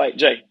time, like,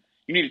 Jay,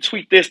 you need to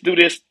tweet this, do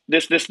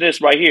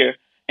this right here,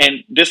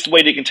 and this is the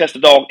way they can test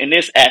the dog in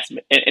this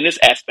aspect. In this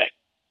aspect.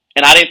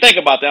 And I didn't think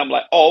about that. I'm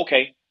like, oh,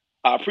 okay.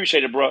 I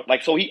appreciate it, bro.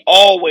 Like, so he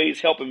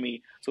always helping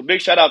me. So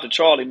big shout out to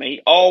Charlie, man.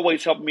 He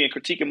always helping me in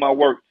critiquing my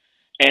work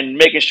and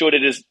making sure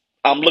that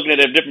I'm looking at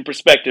it a different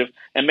perspective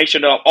and make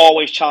sure that I'm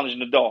always challenging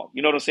the dog.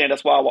 You know what I'm saying?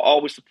 That's why I will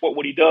always support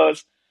what he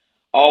does.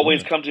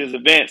 Always Yeah. come to his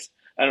events.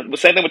 And the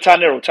same thing with Ty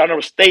Nero. Ty Nero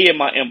stay in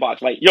my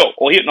inbox. Like, yo,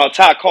 or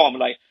Ty call me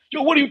like,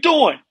 yo, what are you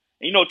doing?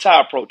 And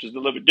Ty approach is a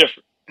little bit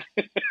different.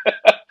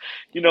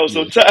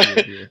 So Yeah.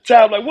 Ty, Yeah.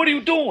 Ty like, what are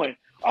you doing?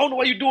 I don't know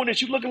why you're doing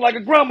this. You looking like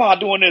a grandma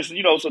doing this.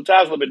 So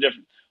Ty's a little bit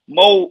different.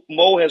 Mo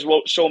has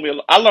shown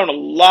me. I learned a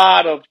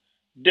lot of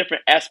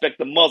different aspects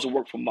of muzzle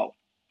work from Mo.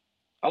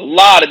 A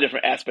lot of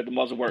different aspects of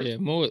muzzle work. Yeah,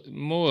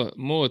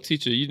 more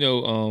teacher.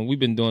 We've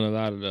been doing a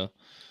lot of the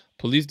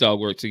police dog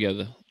work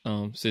together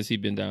since he's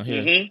been down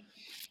here,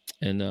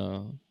 Mm-hmm. and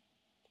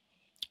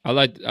I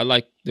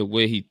like the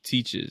way he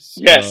teaches.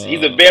 Yes,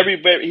 he's a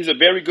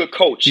very good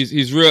coach.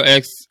 He's real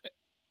ex.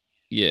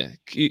 Yeah,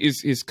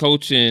 his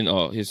coaching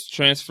or his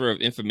transfer of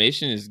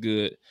information is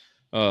good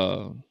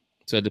to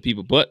the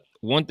people. But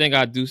one thing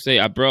I do say,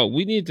 bro,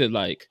 we need to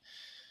like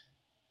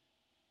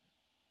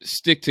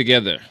stick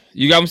together.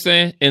 You got what I'm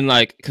saying? And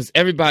like, because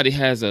everybody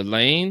has a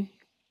lane.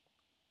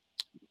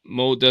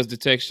 Mo does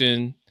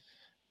detection.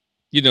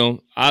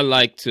 I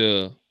like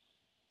to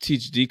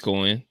teach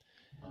decoying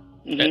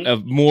Mm-hmm.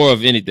 of more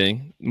of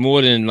anything,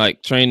 more than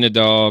like train the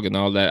dog and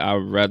all that. I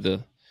would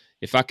rather,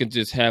 if I could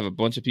just have a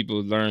bunch of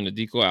people learn the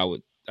decoy, I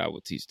would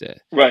teach that.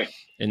 Right.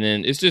 And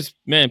then it's just,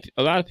 man,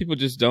 a lot of people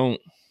just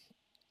don't.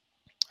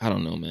 I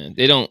don't know, man.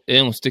 They don't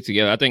stick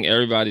together. I think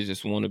everybody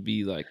just want to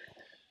be like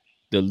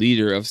the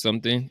leader of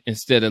something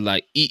instead of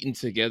like eating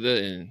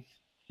together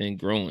and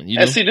growing.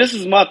 And see, this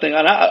is my thing.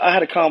 And I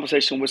had a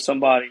conversation with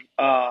somebody,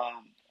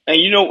 and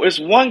it's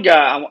one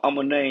guy I'm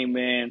gonna name,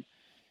 man,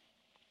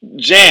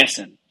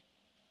 Jansen.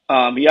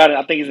 I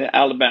think he's in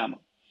Alabama.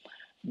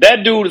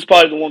 That dude is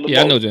probably one of the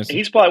Yeah, I know most. Jensen.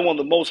 He's probably one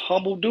of the most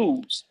humble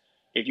dudes.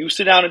 If you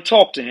sit down and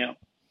talk to him,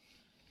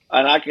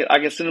 and I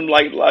can send him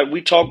like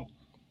we talk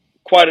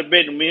quite a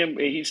bit. And me and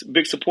he's a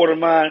big supporter of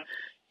mine.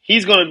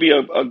 He's gonna be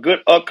a good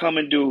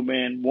upcoming dude,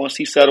 man. Once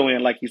he settle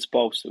in like he's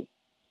supposed to,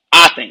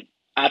 I think.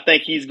 I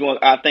think he's going.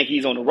 I think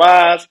he's on the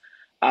rise.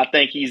 I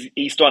think he's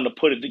starting to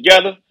put it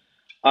together.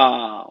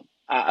 I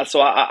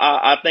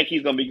think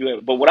he's going to be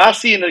good. But what I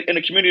see in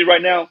the community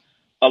right now,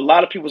 a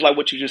lot of people's like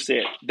what you just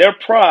said. Their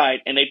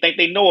pride and they think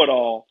they know it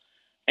all.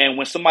 And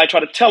when somebody try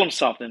to tell them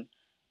something,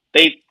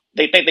 they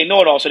they think they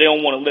know it all, so they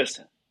don't want to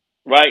listen,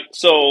 right?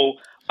 So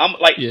I'm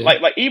like,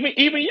 Yeah. even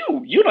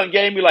you done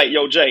gave me like,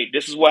 yo, Jay,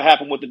 this is what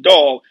happened with the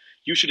dog.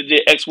 You should have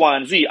did X, Y,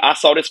 and Z. I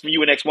saw this from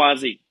you in X, Y, and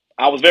Z.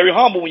 I was very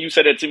humble when you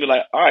said that to me.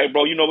 Like, all right,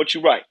 bro, you know what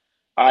you right.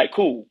 All right,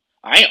 cool.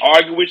 I ain't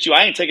arguing with you.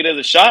 I ain't take it as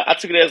a shot. I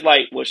took it as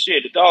like, well,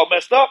 shit, the dog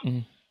messed up. Mm-hmm.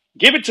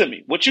 Give it to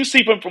me. What you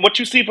see from what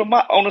you see from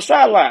my on the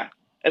sideline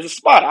as a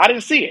spotter, I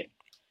didn't see it.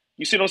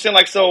 You see what I'm saying?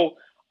 Like so,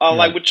 like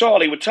Right. with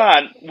Charlie, with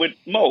Todd, with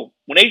Mo,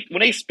 when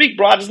they speak,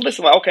 bro, I just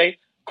listen. Like, okay,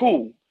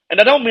 cool. And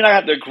that don't mean I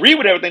have to agree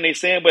with everything they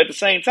saying, but at the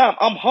same time,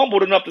 I'm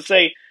humbled enough to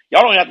say,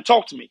 y'all don't have to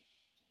talk to me.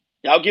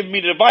 Y'all giving me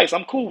the advice.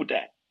 I'm cool with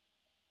that.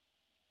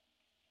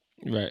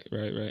 Right.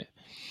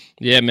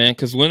 Yeah, man.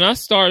 Because when I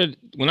started,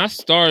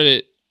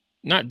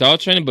 not dog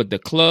training, but the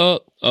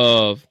club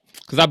of,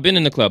 because I've been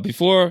in the club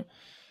before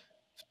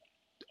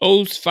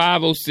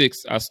 05,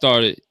 06, I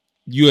started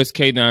US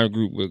K9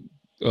 group with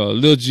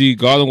Lil G,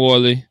 Garland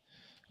Worley,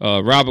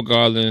 Robert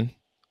Garland.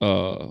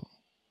 I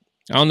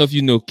don't know if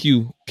you know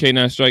Q,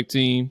 K9 Strike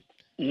Team.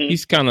 Mm-hmm.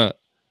 He's kind of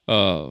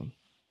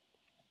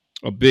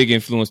a big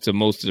influence to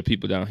most of the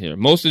people down here.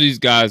 Most of these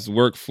guys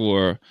worked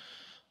for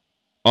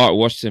Art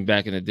Washington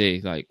back in the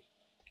day, like,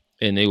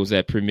 and they was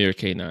at Premier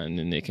K9,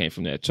 and they came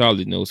from that.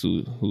 Charlie knows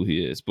who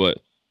he is, but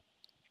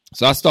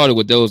so I started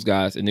with those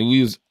guys, and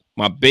then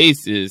my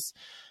base is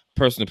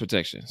personal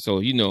protection.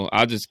 So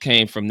I just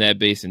came from that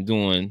base and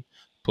doing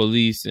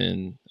police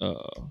and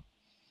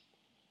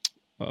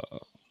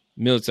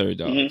military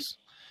dogs. Mm-hmm.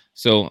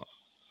 So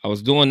I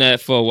was doing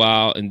that for a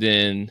while, and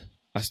then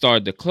I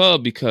started the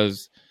club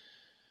because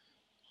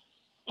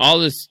all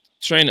this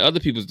training other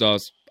people's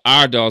dogs,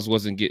 our dogs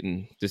wasn't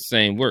getting the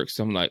same work.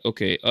 So I'm like,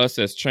 okay, us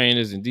as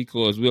trainers and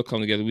decoys, we'll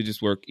come together. We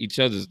just work each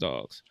other's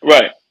dogs.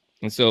 Right.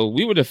 And so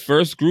we were the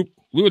first group.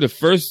 We were the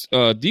first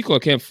decoy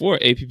camp for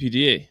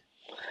APPDA.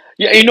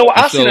 Yeah,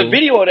 I seen a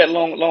video of that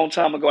long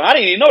time ago. I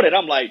didn't even know that.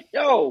 I'm like,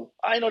 yo,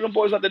 I didn't know them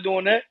boys out there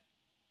doing that.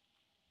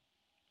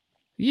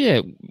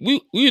 Yeah,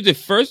 we were the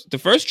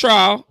first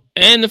trial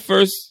and the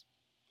first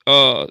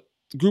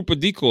group of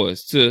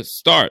decoys to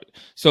start.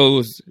 So it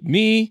was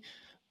me,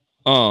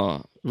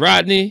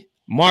 Rodney,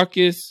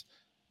 Marcus,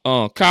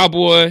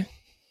 Cowboy,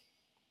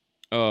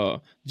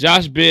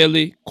 Josh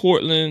Bailey,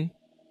 Cortland,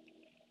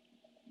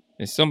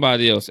 and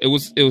somebody else. It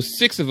was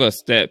 6 of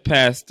us that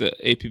passed the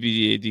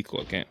APPDA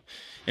decoy camp,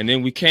 and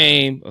then we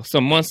came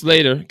some months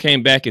later,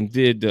 came back and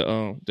did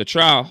the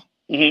trial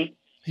mm-hmm.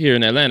 here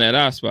in Atlanta at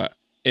our spot,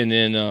 and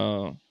then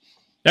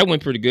that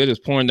went pretty good. It was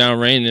pouring down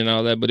rain and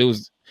all that, but it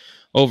was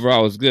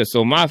overall it was good.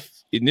 So my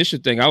initial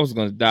thing, I was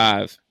going to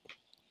dive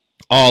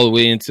all the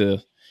way into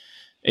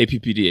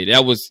APPDA.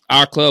 That was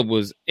our club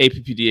was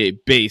APPDA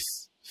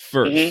base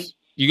first. Mm-hmm.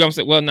 You know what I'm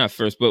saying? Well, not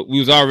first, but we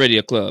was already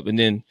a club. And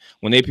then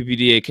when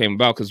APPDA came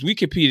about, because we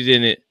competed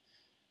in it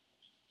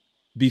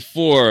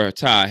before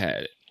Ty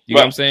had it. You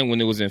know what I'm saying? When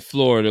it was in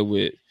Florida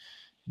with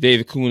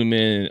David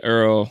Kuhneman and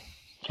Earl.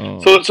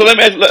 So let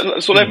me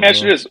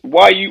ask you this: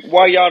 why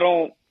y'all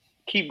don't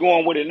keep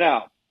going with it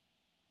now?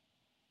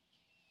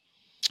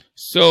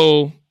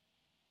 So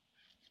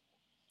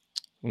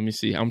let me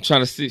see. I'm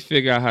trying to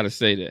figure out how to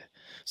say that.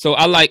 So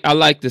I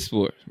like this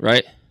sport,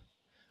 right?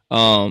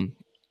 And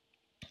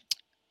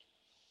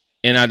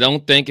I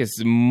don't think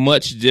it's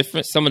much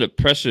different. Some of the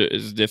pressure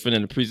is different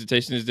and the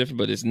presentation is different,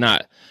 but it's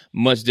not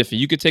much different.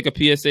 You could take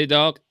a PSA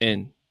dog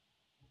and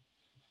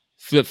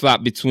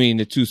flip-flop between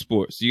the two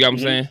sports. You got what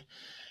I'm saying?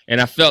 And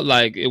I felt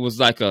like it was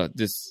like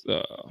this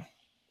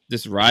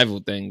rival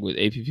thing with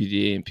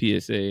APPDA and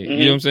PSA. You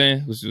know what I'm saying?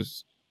 It was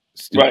just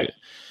stupid. Right.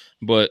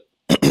 But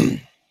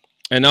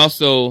and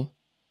also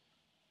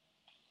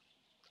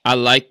I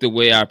like the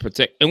way I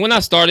protect. And when I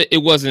started, it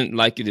wasn't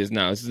like it is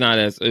now.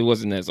 It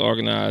wasn't as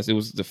organized. It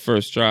was the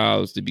first trial,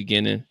 it was the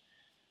beginning.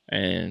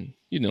 And,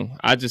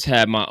 I just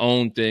had my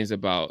own things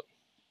about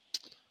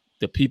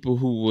the people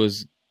who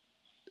was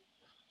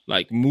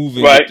like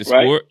moving with the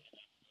sport.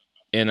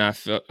 And I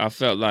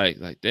felt like,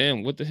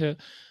 damn, what the hell?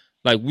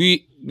 Like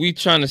we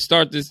trying to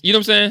start this, you know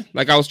what I'm saying?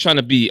 Like I was trying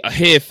to be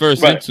ahead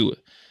first into it.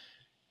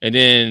 And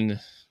then,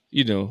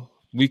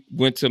 we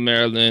went to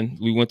Maryland.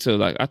 We went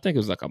to I think it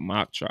was like a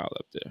mock trial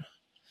up there.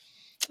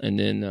 And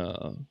then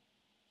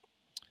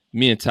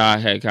me and Ty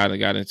had kind of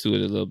got into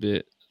it a little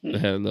bit. We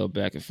had a little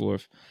back and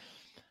forth.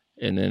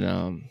 And then,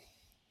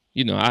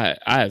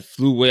 I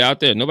flew way out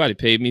there. Nobody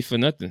paid me for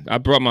nothing. I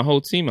brought my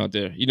whole team out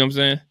there. You know what I'm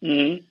saying?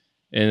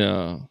 Mm-hmm.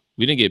 And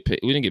we didn't get paid.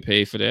 We didn't get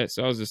paid for that.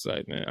 So I was just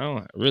like, man, I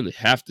don't really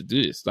have to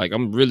do this. Like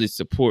I'm really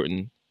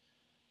supporting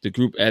the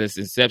group at its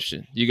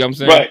inception. You get what I'm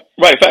saying?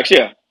 Right. Facts.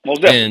 Yeah.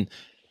 Most definitely. And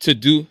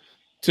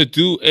to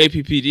do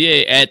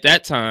APPDA at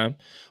that time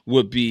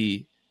would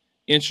be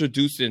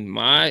introducing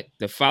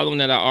the following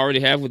that I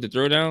already have with the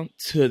throwdown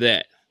to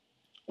that.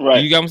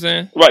 Right. You get what I'm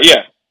saying? Right.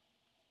 Yeah.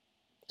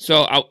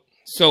 So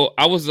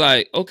I was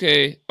like,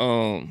 okay,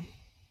 I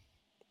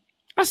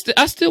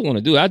still want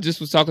to do it. I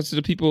just was talking to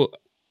the people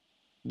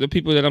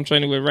that I'm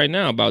training with right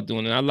now about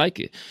doing it. I like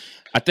it.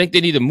 I think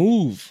they need to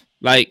move.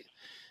 Like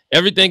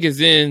everything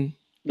is in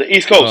the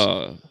East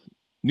Coast,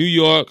 New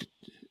York,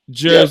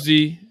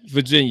 Jersey,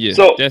 Virginia.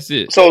 So That's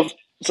it. so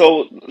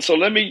so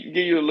let me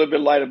give you a little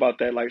bit light about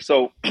that. Like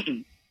so,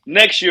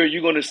 next year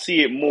you're going to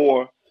see it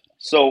more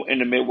so in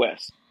the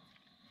Midwest.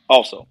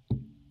 Also,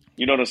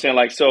 you know what I'm saying?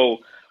 Like so,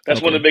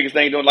 that's one of Okay. the biggest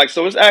things. Doing like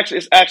so, it's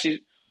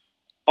actually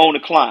on the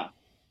climb.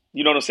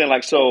 You know what I'm saying?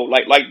 Like so,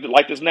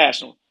 like this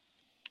national,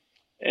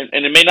 and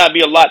it may not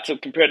be a lot to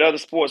compare to other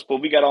sports, but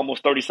we got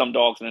almost 30 some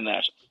dogs in the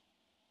national.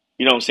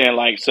 You know what I'm saying?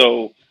 Like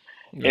so,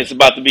 it's Right.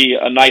 about to be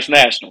a nice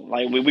national.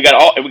 Like we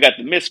got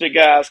the Misfit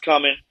guys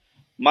coming,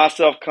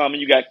 myself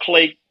coming. You got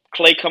Clay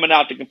coming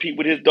out to compete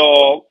with his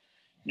dog.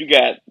 You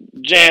got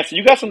Jansen.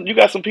 You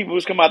got some people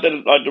who's come out there.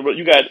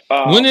 You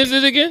got When is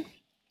it again?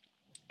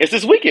 it's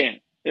this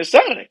weekend. It's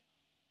Saturday,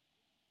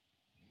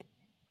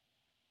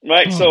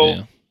 right? Oh So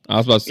damn. I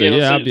was about to say, you know,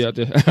 yeah, so I'll be out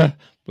there,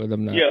 but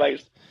I'm not. yeah,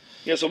 like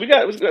yeah. So we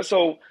got.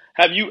 So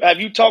have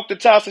you talked to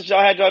Ty since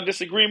y'all had y'all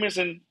disagreements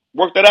and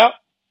worked that out?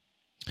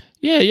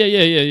 Yeah.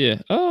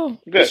 Oh,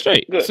 it's Good,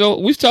 straight. good, So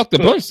we've talked a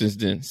good. bunch since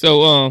then.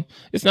 So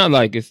it's not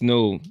like it's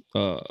no.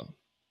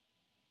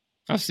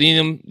 I've seen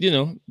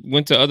him.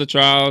 Went to other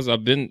trials.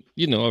 I've been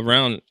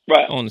around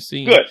Right, on the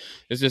scene. good.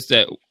 It's just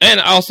that, and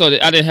also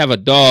that I didn't have a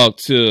dog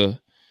to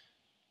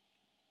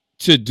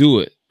do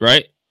it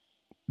right.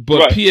 But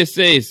Right,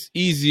 PSA is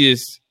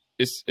easiest.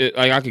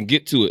 Like I can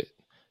get to it.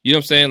 You know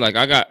what I'm saying? Like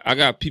I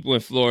got people in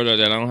Florida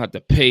that I don't have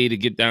to pay to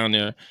get down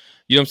there.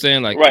 You know what I'm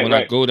saying? Like right, when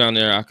I right. go down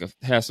there, I could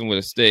have somewhere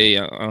to stay.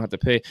 I don't have to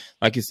pay.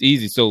 Like it's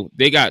easy. So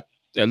they got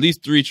at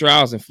least 3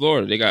 trials in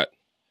Florida. They got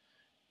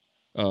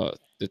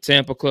the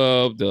Tampa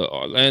Club, the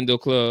Orlando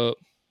Club,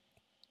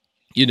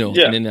 and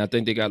Yeah. then I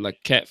think they got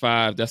like Cat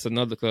 5. That's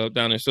another club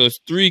down there. So it's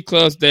 3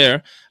 clubs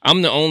there.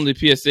 I'm the only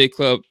PSA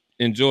club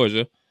in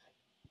Georgia.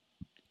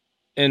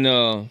 And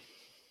Are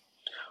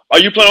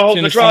you planning on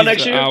hosting the trial Tennessee's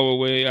next an year? hour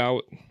away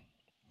out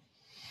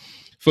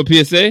for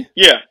PSA.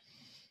 Yeah.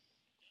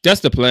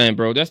 That's the plan,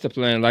 bro. That's the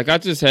plan. Like I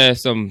just had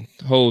some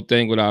whole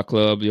thing with our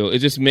club, It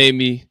just made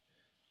me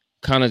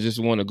kind of just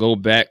want to go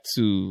back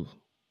to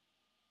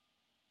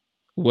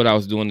what I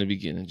was doing in the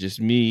beginning.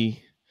 Just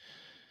me,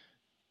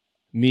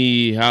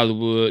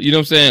 Hollywood. You know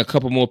what I'm saying? A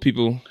couple more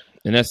people,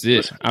 and that's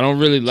it. But I don't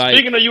really like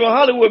speaking of you in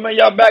Hollywood, man,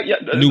 y'all back? Is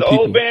new the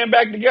whole people. band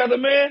back together,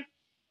 man?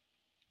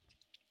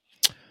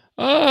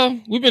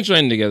 We've been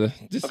training together.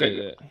 Just Okay, say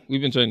good. that.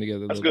 We've been training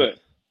together a That's little bit.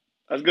 good.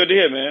 That's good to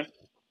hear, man.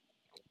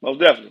 Most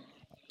definitely.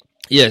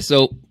 Yeah,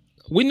 so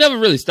we never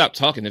really stopped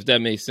talking, if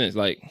that makes sense.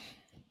 Like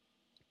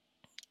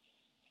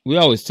we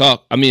always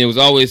talk. I mean, it was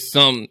always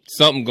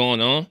something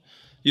going on.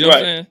 You know what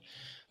I'm Right.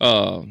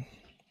 saying?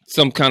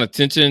 Some kind of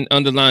tension,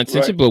 underlying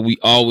tension, Right. but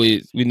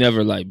we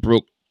never like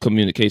broke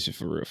communication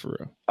for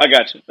real. I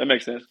got you. That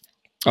makes sense.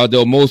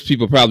 Although most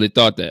people probably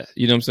thought that.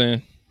 You know what I'm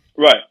saying?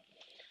 Right.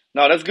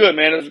 No, that's good,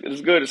 man.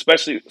 It's good,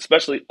 especially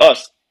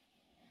us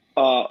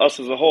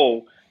as a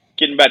whole,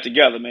 getting back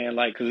together, man.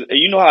 Like, cause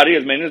you know how it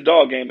is, man. This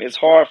dog game, it's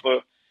hard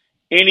for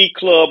any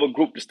club or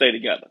group to stay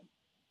together.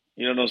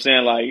 You know what I'm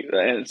saying? Like,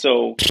 and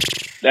so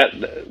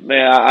that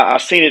man,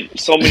 I've seen it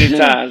so many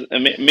times.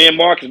 And me and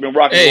Mark has been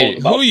rocking and rolling Hey,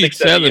 who about are you 6,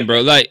 7 telling, years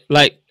bro? now.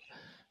 Like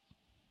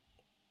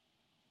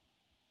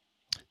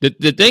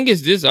the thing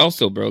is this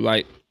also, bro.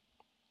 Like,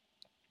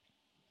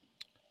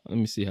 let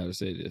me see how to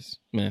say this,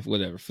 man.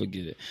 Whatever,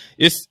 forget it.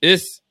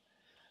 It's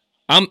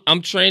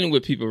I'm training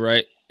with people,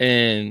 right?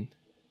 And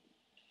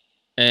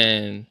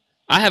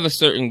I have a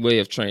certain way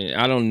of training.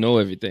 I don't know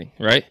everything,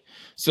 right?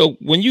 So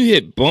when you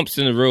hit bumps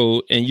in the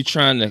road and you're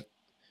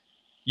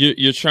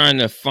trying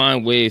to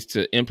find ways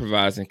to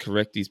improvise and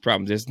correct these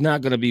problems, there's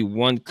not gonna be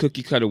one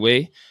cookie cutter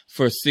way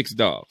for 6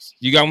 dogs.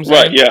 You got what I'm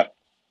Right? saying? Yeah.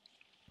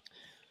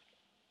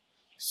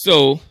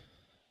 So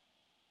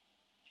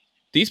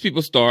these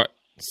people start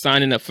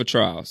signing up for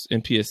trials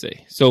in PSA.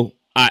 So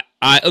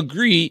I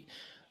agreed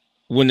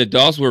when the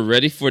dogs were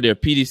ready for their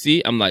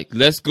PDC. I'm like,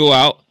 let's go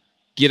out,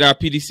 get our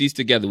PDCs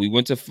together. We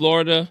went to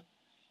Florida.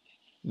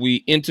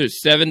 We entered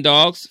 7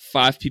 dogs,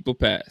 5 people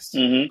passed.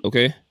 Mm-hmm.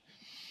 Okay.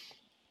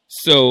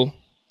 So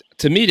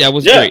to me, that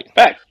was Yeah. great.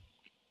 Facts.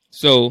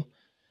 So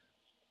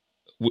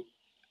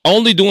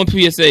only doing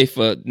PSA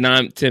for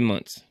 9-10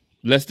 months,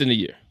 less than a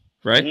year,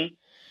 right? Mm-hmm.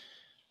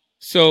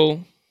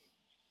 So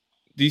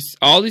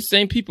all these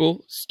same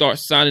people start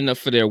signing up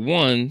for their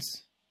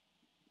ones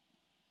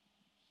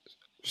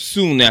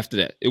soon after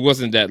that. It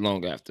wasn't that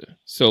long after.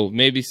 So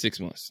maybe 6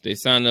 months. They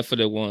signed up for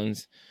their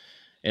ones.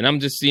 And I'm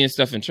just seeing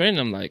stuff in training.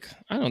 I'm like,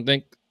 I don't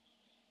think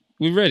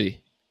we're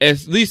ready.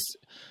 At least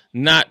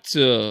not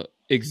to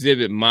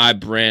exhibit my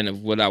brand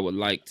of what I would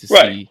like to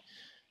Right. see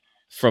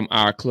from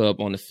our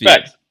club on the field.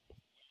 Facts.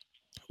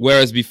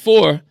 Whereas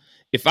before,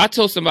 if I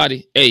told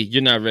somebody, hey,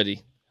 you're not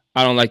ready,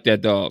 I don't like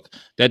that dog.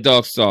 That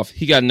dog's soft.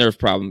 He got nerve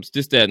problems,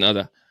 this, that, and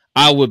other.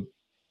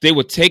 They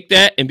would take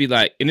that and be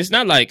like, and it's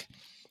not like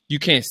you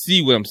can't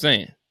see what I'm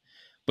saying,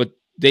 but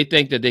they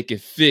think that they can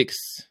fix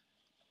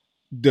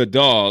the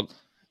dog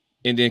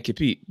and then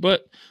compete.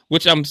 But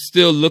which I'm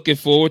still looking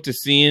forward to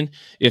seeing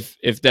if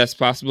that's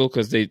possible,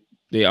 because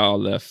they all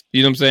left.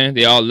 You know what I'm saying?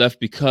 They all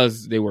left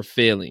because they were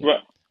failing.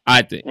 Right.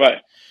 I think.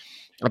 Right.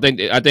 I think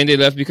they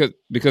left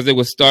because they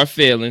would start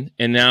failing,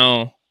 and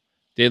now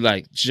they're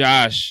like,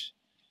 Josh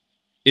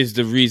is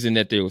the reason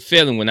that they were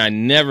failing when I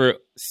never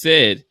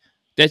said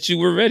that you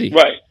were ready.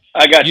 Right.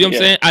 I got you. You know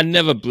what I'm saying? I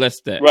never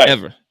blessed that Right.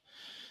 ever.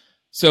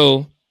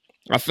 So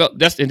I felt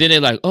that's, and then they're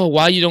like, oh,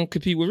 why you don't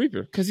compete with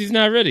Reaper? Because he's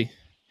not ready.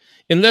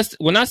 Unless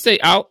when I say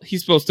out,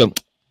 he's supposed to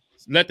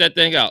let that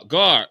thing out.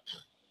 Guard.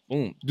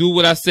 Boom. Do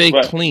what I say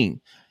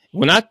clean.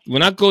 When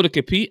I go to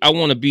compete, I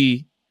want to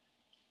be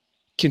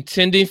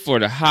contending for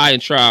the high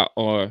and trial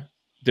or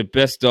the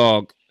best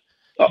dog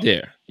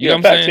there. You know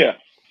what I'm saying? Yeah.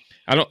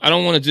 I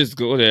don't want to just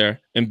go there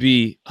and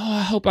be, oh,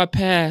 I hope I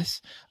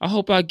pass. I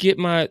hope I get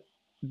my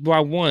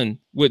one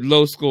with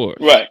low scores.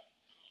 Right.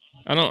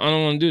 I don't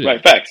want to do that.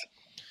 Right. Facts.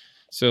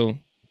 So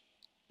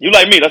you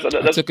like me? That's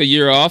I took a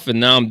year off and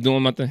now I'm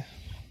doing my thing.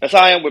 That's how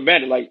I am with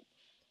Bandit. Like,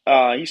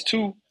 he's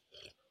 2.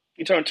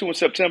 He turned 2 in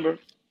September,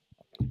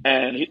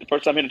 and the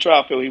first time he hit the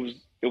trial field,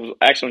 it was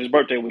actually on his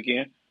birthday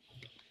weekend.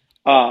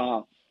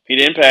 He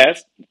didn't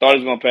pass. Thought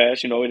he was gonna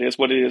pass. You know, it is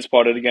what it is.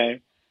 Part of the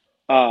game.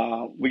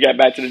 We got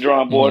back to the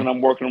drawing board, and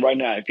I'm working right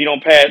now. If he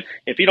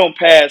don't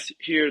pass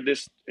here at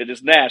this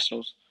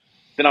nationals,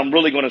 then I'm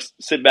really gonna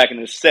sit back and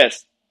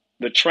assess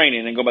the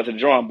training and go back to the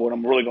drawing board.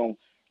 I'm really gonna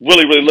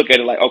really look at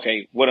it like,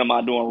 okay, what am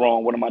I doing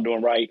wrong? What am I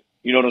doing right?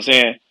 You know what I'm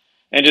saying?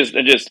 And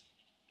just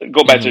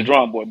go back to the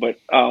drawing board. But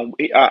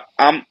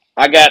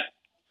I got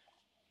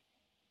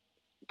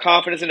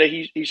confidence in that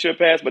he should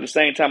pass, but at the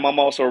same time, I'm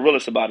also a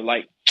realist about it.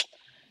 Like,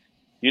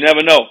 you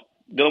never know.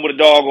 Dealing with a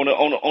dog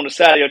on the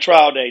Saturday or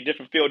trial day,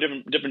 different field,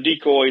 different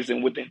decoys,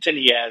 and with the intent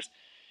he has,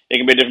 it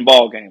can be a different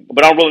ball game.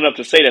 But I'm real enough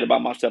to say that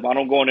about myself. I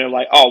don't go in there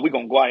like, oh, we're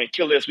gonna go out here and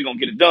kill this, we're gonna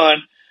get it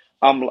done.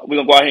 We're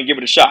gonna go out here and give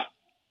it a shot.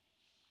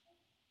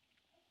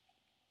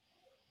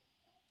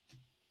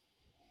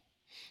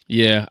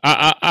 Yeah,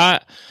 I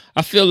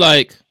feel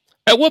like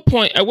at what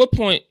point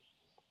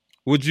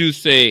would you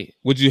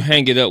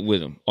hang it up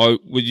with him, or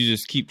would you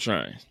just keep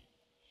trying?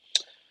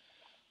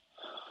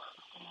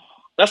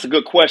 That's a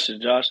good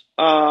question, Josh.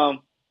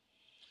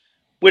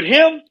 With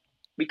him,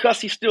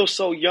 because he's still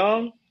so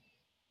young,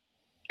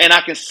 and I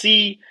can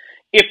see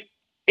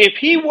if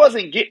he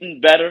wasn't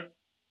getting better,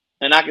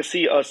 and I can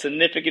see a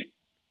significant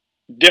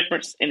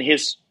difference in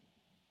his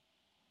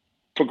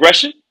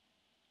progression,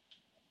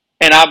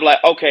 and I'm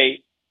like,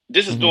 okay,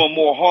 this is doing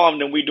more harm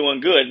than we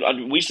doing good.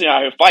 We sit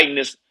out here fighting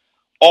this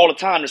all the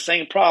time, the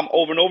same problem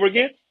over and over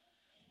again.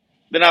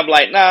 Then I'm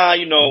like, nah,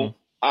 you know,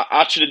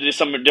 I should have did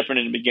something different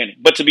in the beginning.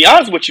 But to be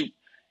honest with you,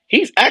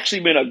 he's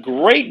actually been a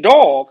great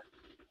dog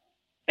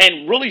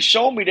and really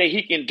shown me that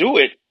he can do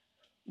it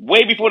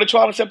way before the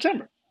trial in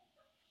September.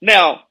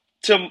 Now,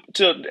 and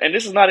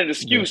this is not an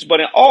excuse, but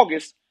in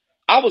August,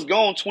 I was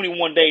gone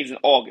 21 days in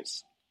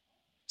August.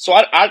 So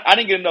I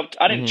didn't get enough.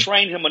 I didn't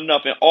train him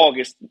enough in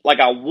August like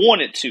I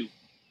wanted to.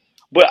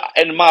 But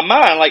in my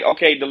mind, like,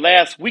 okay, the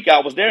last week I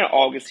was there in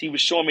August, he was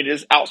showing me that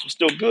his outs was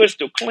still good,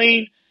 still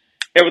clean.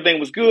 Everything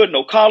was good.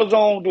 No collars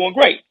on, doing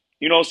great.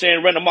 You know what I'm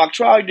saying? Ran a mock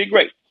trial, he did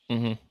great.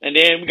 And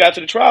then we got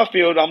to the trial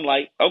field. I'm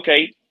like,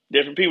 okay,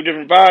 different people,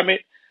 different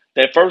environment.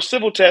 That first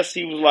civil test,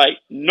 he was like,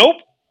 nope.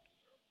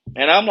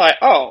 And I'm like,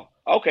 oh,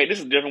 okay, this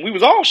is different. We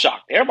was all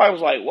shocked. Everybody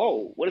was like,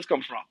 whoa, where did this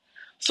come from?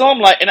 So I'm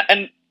like,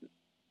 and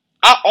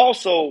I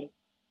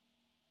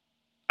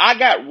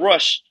got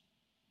rushed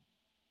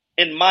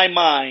in my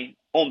mind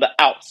on the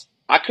outs.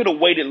 I could have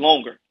waited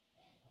longer.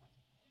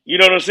 You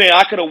know what I'm saying?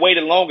 I could have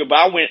waited longer, but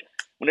I went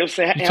when they were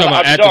saying, you talking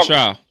about at the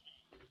trial.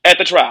 At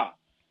the trial.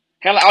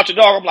 Handle out your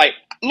dog. I'm like,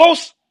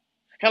 loose.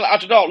 Handle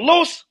out your dog.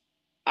 Loose.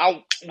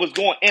 I was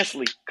going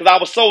instantly because I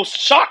was so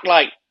shocked.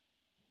 Like,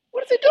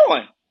 what is he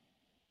doing?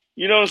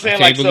 You know what I'm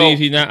saying? I can't believe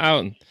he's not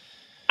out.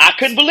 I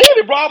couldn't believe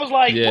it, bro. I was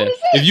like, what is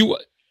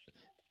this?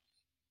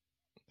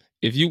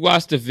 If you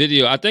watch the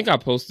video, I think I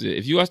posted it.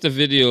 If you watch the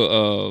video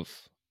of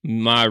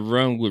my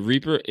run with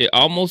Reaper, it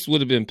almost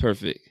would have been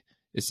perfect,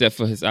 except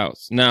for his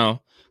outs.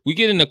 Now, we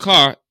get in the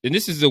car, and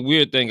this is the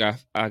weird thing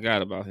I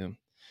got about him.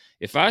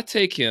 If I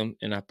take him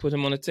and I put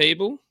him on a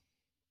table,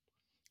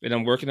 and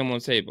I'm working him on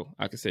a table,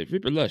 I can say,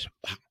 Reaper Lush,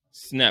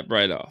 snap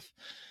right off.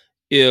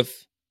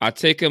 If I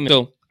take him,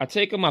 I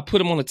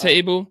put him on the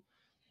table,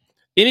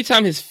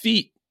 anytime his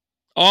feet,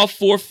 all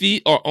 4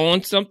 feet are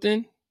on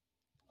something,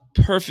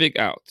 perfect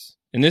outs.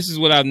 And this is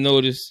what I've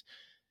noticed,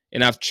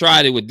 and I've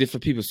tried it with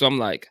different people. So I'm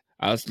like,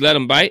 I'll just let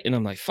him bite, and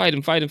I'm like, fight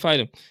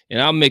him.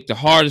 And I'll make the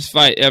hardest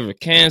fight ever,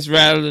 cans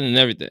rattling and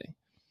everything.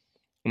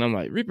 And I'm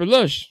like, Reaper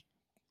Lush.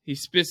 He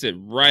spits it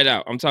right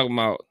out. I'm talking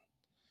about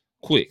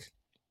quick.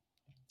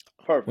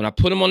 Perfect. When I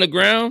put him on the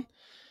ground,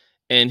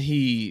 and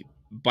he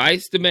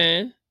bites the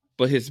man,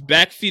 but his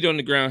back feet on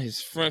the ground,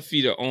 his front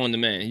feet are on the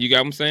man. You got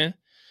what I'm saying?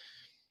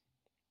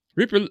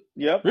 Reaper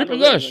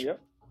Lush. Yep.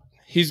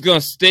 He's going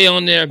to stay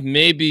on there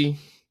maybe.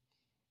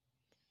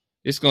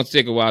 It's going to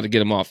take a while to get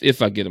him off,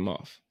 if I get him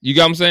off. You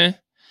got what I'm saying?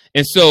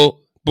 And so,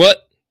 but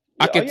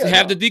I could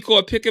have the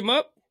decoy pick him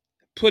up,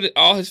 put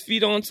all his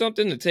feet on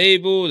something, the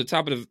table, the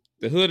top of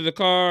the hood of the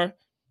car,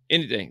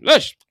 anything.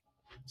 Lush,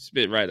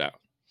 spit right out.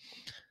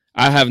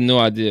 I have no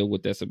idea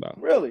what that's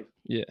about. Really?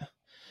 Yeah.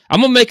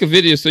 I'm going to make a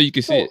video so you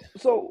can see it.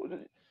 So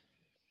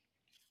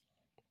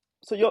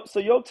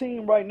your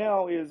team right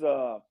now is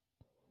um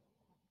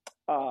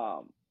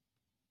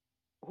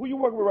who you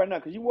working with right now?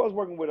 Because you was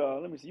working with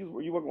let me see, you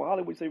working with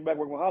Hollywood. You say you're back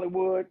working with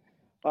Hollywood.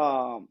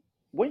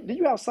 When do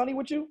you have Sonny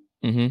with you?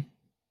 Mm-hmm.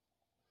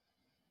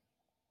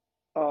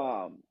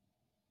 Um,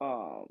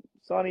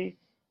 Sonny,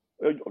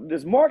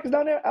 is Marcus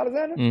down there,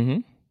 Alexander? Mm-hmm.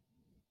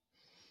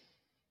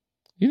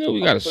 You know,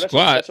 we got Okay, a so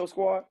squad. that's your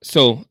squad.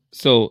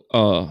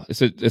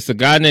 It's a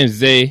guy named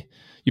Zay.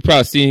 You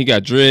probably seen he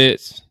got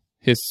dreads.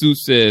 His suit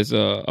says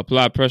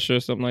apply pressure or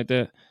something like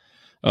that.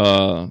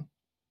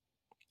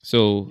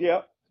 So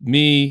Yeah.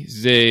 me,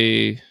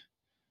 Zay,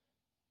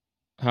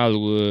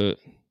 Hollywood,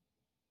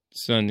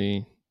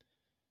 Sonny,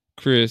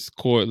 Chris,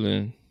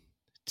 Cortland,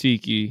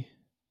 Tiki,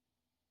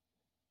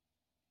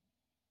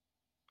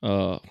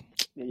 uh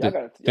Yeah, the y'all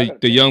got a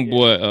the team. young Yeah.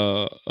 boy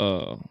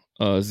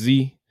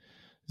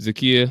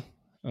Zakia.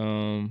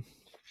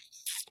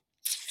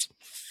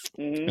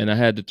 Mm-hmm. And I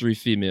had the 3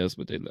 females,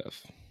 but they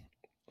left.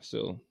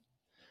 So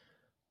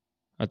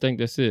I think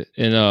that's it.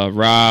 And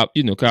Rob,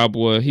 you know,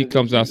 Cowboy, he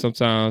comes out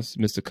sometimes.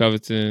 Mr.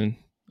 Covington,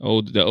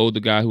 the older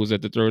guy who was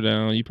at the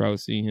throwdown, you probably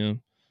seen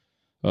him.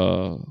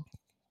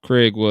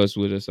 Craig was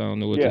with us. I don't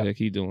know what the Yeah. heck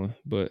he doing,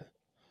 but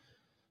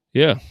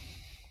yeah,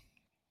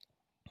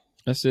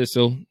 that's it.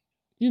 So,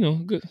 you know,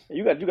 good.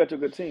 You got your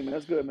good team, man.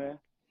 That's good, man.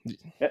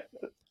 Yeah,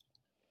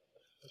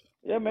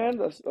 yeah, man.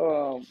 That's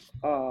well,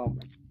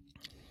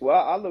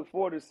 I look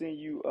forward to seeing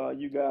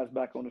you guys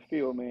back on the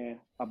field, man.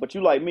 But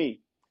you like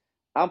me.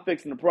 I'm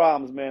fixing the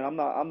problems, man. I'm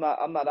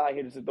not out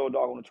here to throw a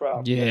dog on the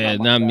trial field. That's Yeah, not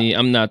my not me. style.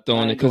 I'm not I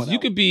throwing it ain't doing because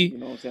that one. You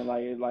know what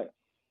I'm saying?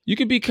 you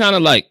could be kind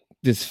of like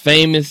this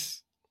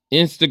famous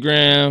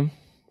Instagram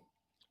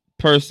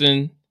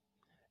person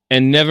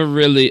and never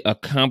really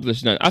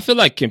accomplish nothing. I feel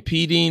like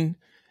competing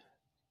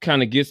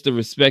kind of gets the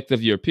respect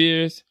of your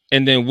peers,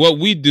 and then what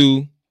we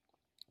do,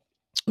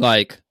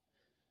 like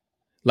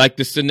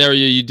the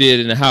scenario you did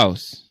in the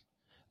house,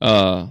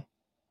 uh,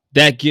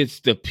 that gets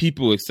the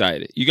people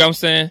excited. You got what I'm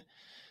saying?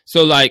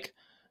 So like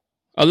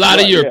a lot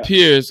of Right, your yeah.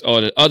 peers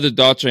or the other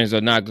dog trainers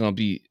are not gonna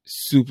be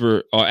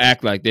super or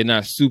act like they're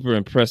not super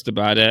impressed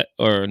about that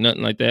or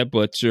nothing like that,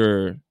 but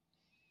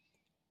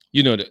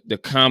you know, the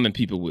common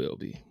people will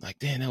be like,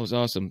 damn, that was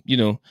awesome, you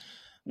know.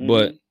 Mm-hmm.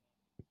 But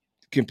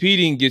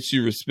competing gets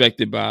you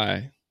respected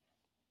by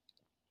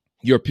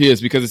your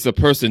peers because it's a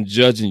person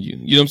judging you.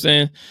 You know what I'm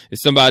saying?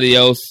 It's somebody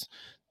else,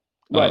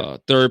 Right.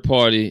 third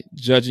party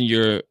judging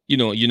your, you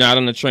know, you're not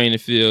on the training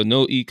field,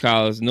 no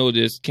e-collars, no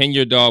this. Can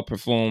your dog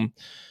perform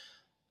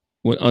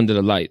when under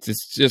the lights?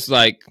 It's just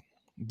like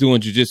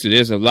doing jujitsu.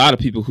 There's a lot of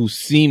people who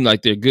seem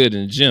like they're good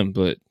in the gym,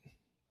 but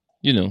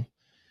you know,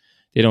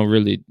 they don't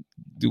really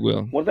do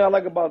well. One thing I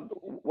like about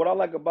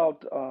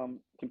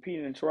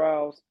competing in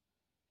trials,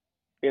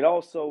 it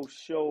also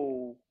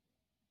show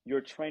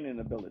your training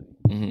ability,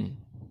 Mm-hmm.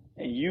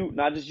 and you,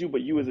 not just you,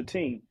 but you as a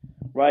team,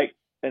 right?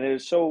 And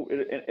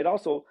it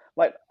also,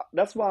 like,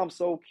 that's why I'm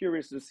so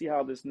curious to see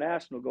how this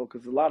national go,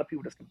 because a lot of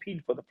people that's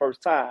competing for the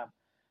first time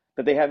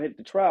that they haven't hit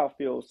the trial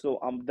field. So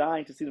I'm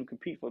dying to see them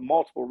compete for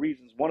multiple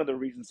reasons. One of the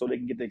reasons so they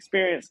can get the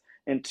experience,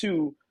 and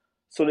two,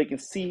 so they can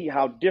see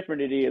how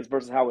different it is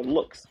versus how it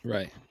looks.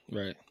 Right.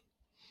 You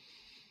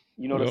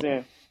know what I'm Yep.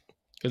 saying?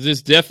 Because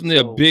it's definitely a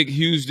So, big,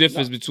 huge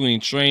difference not,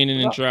 between training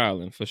and not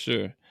trialing, for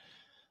sure.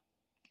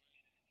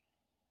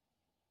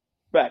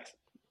 facts.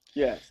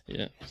 Yes.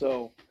 Yeah.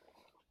 So,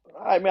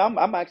 I mean,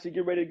 I'm actually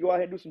getting ready to go out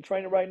here and do some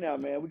training right now,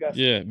 man. We got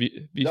some Yeah.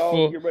 dogs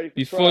to get ready for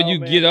Before trial, you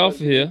man. get We got to off of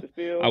get them hit here, the I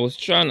field. was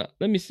trying to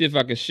let me see if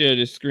I can share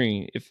this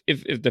screen.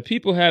 If the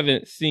people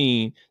haven't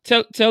seen,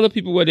 tell the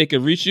people where they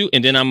can reach you,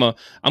 and then I'm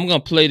gonna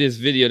play this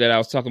video that I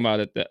was talking about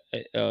at the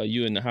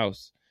you in the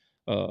house,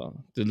 the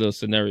little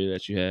scenario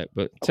that you had.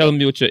 But tell Okay.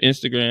 me what your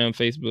Instagram,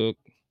 Facebook.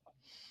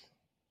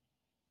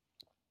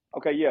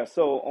 Okay, yeah.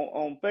 So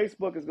on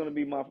Facebook is going to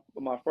be my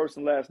first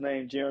and last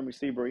name, Jeremy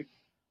Seabury.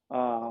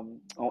 On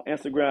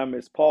Instagram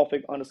is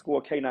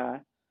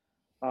paulfick_K9.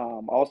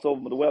 Also,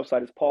 the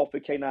website is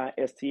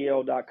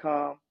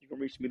paulfick9stl.com. You can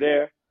reach me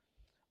there.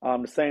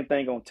 The same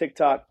thing on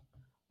TikTok.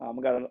 I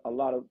got a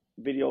lot of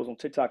videos on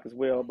TikTok as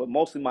well, but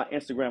mostly my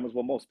Instagram is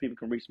what most people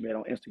can reach me at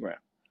on Instagram.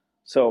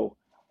 So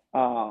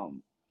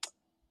um,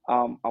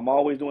 I'm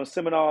always doing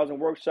seminars and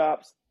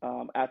workshops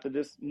after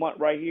this month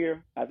right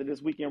here, after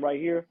this weekend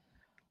right here.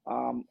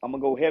 I'm going to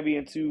go heavy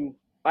into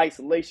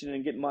isolation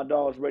and getting my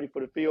dogs ready for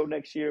the field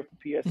next year for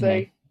PSA.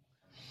 Mm-hmm.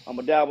 I'm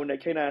going to dabble in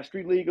that Canine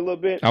Street League a little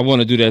bit. I want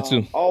to do that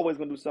too. Always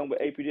going to do something with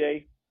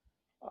APDA.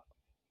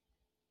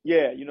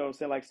 Yeah, you know what I'm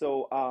saying? Like,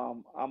 so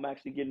I'm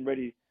actually getting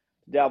ready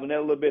to dabble in that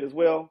a little bit as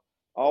well.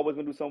 Always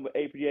going to do something with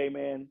APDA,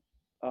 man.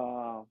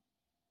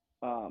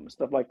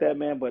 Stuff like that,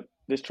 man. But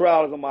this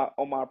trial is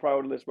on my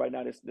priority list right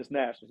now. This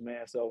Nationals,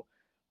 man. So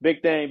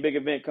big thing, big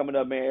event coming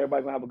up, man.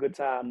 Everybody gonna have a good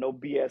time. No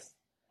BS.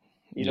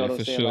 You know Yeah, what I'm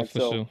for saying? sure, Like, for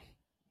so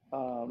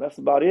sure. that's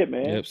about it,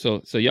 man. Yep.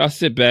 So y'all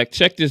sit back,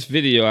 check this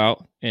video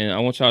out, and I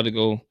want y'all to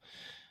go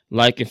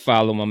like and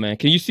follow my man.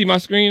 Can you see my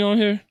screen on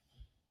here?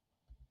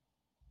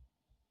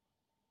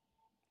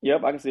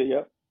 Yep, I can see it.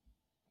 Yep,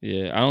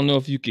 Yeah, I don't know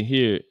if you can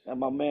hear it. and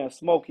my man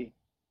Smokey.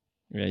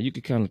 Yeah, you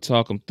could kind of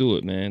talk them through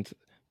it, man.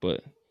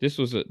 But this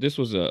was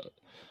a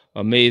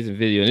amazing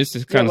video. And this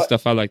is the Yeah, kind of like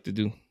stuff I like to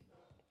do.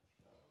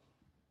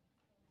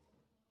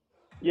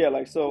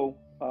 so.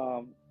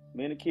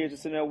 Me and the kids are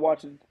sitting there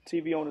watching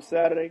TV on a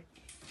Saturday.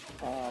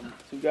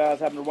 Two guys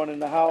happen to run in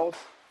the house,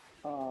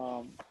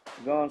 um,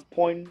 guns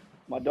pointing.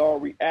 My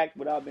dog react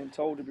without being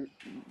told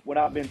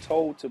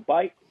to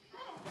bite.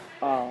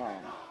 Um,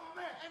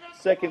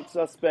 Second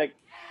suspect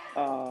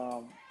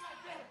um,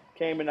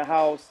 came in the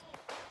house,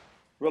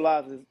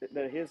 realized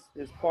that his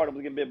partner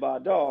was getting bit by a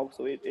dog,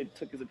 so it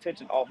took his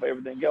attention off of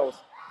everything else.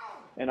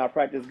 And I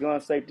practiced gun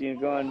safety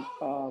and gun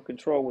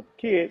control with the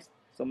kids.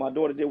 So my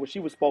daughter did what she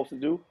was supposed to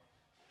do: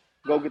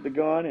 go get the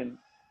gun, and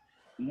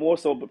more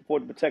so before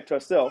to protect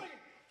herself.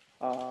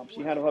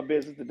 She handled her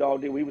business. The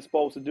dog did what he was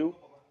supposed to do,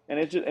 and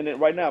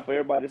right now for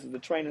everybody, this is a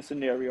training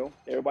scenario.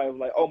 Everybody was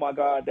like, "Oh my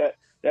God,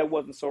 that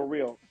wasn't so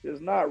real." It's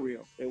not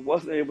real. It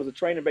wasn't. It was a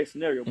training based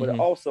scenario, but it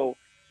Mm-hmm. also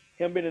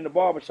him being in the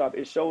barbershop,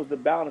 it shows the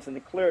balance and the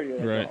clarity of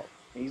that Right. dog.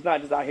 And he's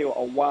not just out here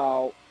a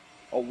wild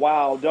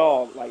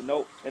dog. Like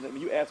no. And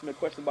you asked me a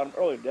question about him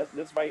earlier.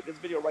 This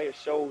video right here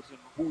shows him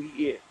who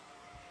he is.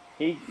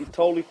 He's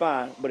totally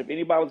fine. But if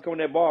anybody was coming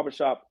to that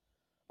barbershop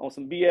on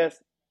some BS,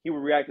 he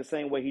would react the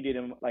same way he did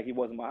him like he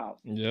was in my house.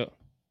 Yep.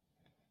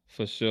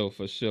 For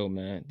sure,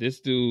 man.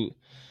 This dude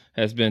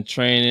has been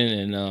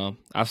training, and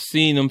I've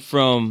seen him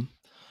from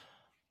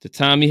the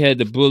time he had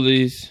the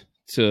bullies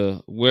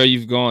to where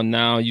you've gone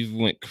now. You've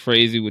went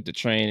crazy with the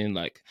training.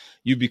 Like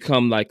you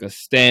become like a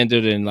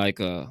standard and like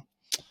a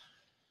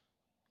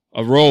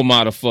role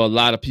model for a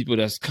lot of people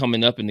that's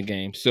coming up in the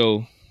game.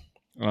 So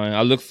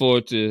I look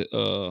forward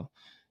to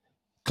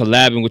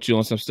collabing with you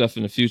on some stuff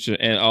in the future,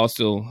 and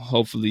also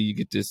hopefully you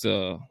get this.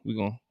 You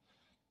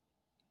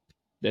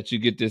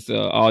get this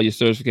all your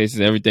certifications,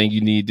 everything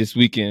you need this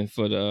weekend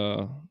for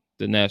the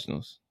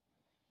nationals.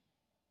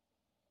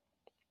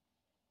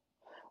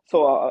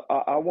 So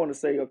I want to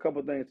say a couple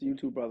of things to you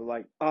too, brother.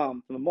 Like,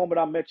 from the moment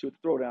I met you at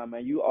the Throwdown,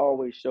 man, you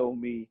always showed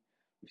me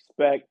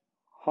respect,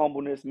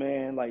 humbleness,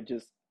 man. Like,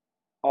 just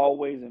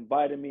always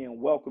invited me and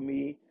welcomed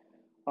me.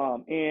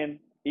 And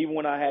even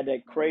when I had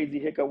that crazy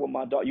hiccup with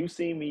my dog, you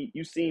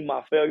seen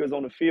my failures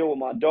on the field with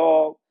my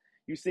dog.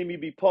 You see me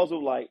be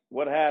puzzled, like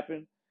what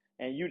happened,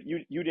 and you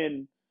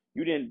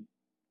didn't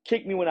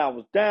kick me when I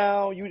was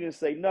down. You didn't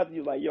say nothing.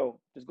 You like, yo,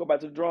 just go back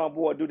to the drawing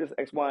board, do this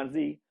X, Y, and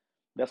Z.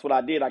 That's what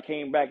I did. I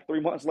came back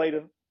 3 months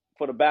later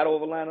for the Battle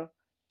of Atlanta.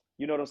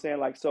 You know what I'm saying?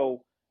 Like,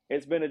 so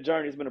it's been a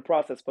journey. It's been a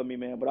process for me,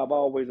 man. But I've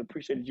always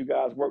appreciated you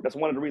guys' work. That's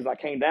one of the reasons I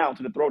came down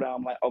to the Throwdown.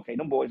 I'm like, okay,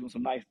 them boys doing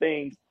some nice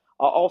things.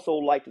 I also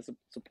like to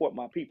support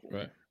my people.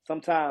 Right.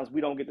 Sometimes we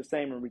don't get the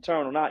same in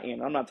return on our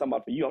end. I'm not talking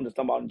about for you. I'm just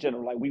talking about in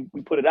general. Like we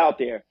put it out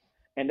there,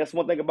 and that's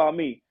one thing about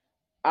me.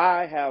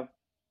 I have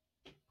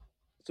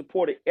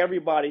supported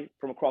everybody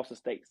from across the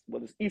states,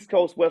 whether it's East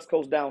Coast, West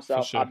Coast, down For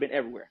south. sure. I've been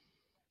everywhere,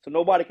 so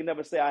nobody can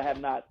never say I've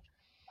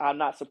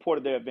not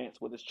supported their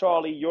events. Whether it's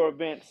Charlie, your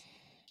events,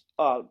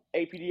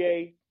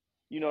 APDA,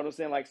 you know what I'm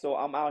saying? Like, so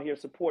I'm out here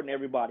supporting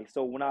everybody.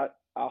 So when I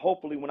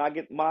hopefully when I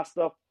get my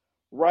stuff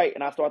right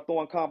and I start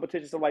throwing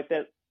competition stuff like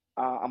that,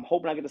 I'm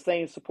hoping I get the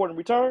same support in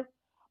return.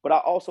 But I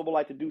also would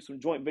like to do some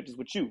joint ventures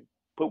with you.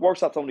 Put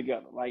workshops on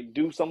together, like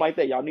do something like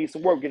that. Y'all need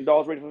some work getting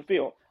dogs ready for the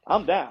field.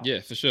 I'm down.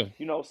 Yeah, for sure.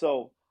 You know,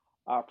 so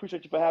I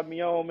appreciate you for having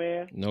me on,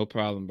 man. No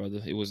problem,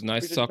 brother. It was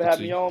nice Appreciate you for talking to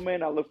having me you. on,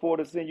 man. I look forward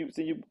to seeing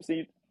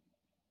you.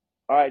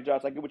 All right,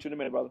 Josh. I'll get with you in a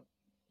minute, brother.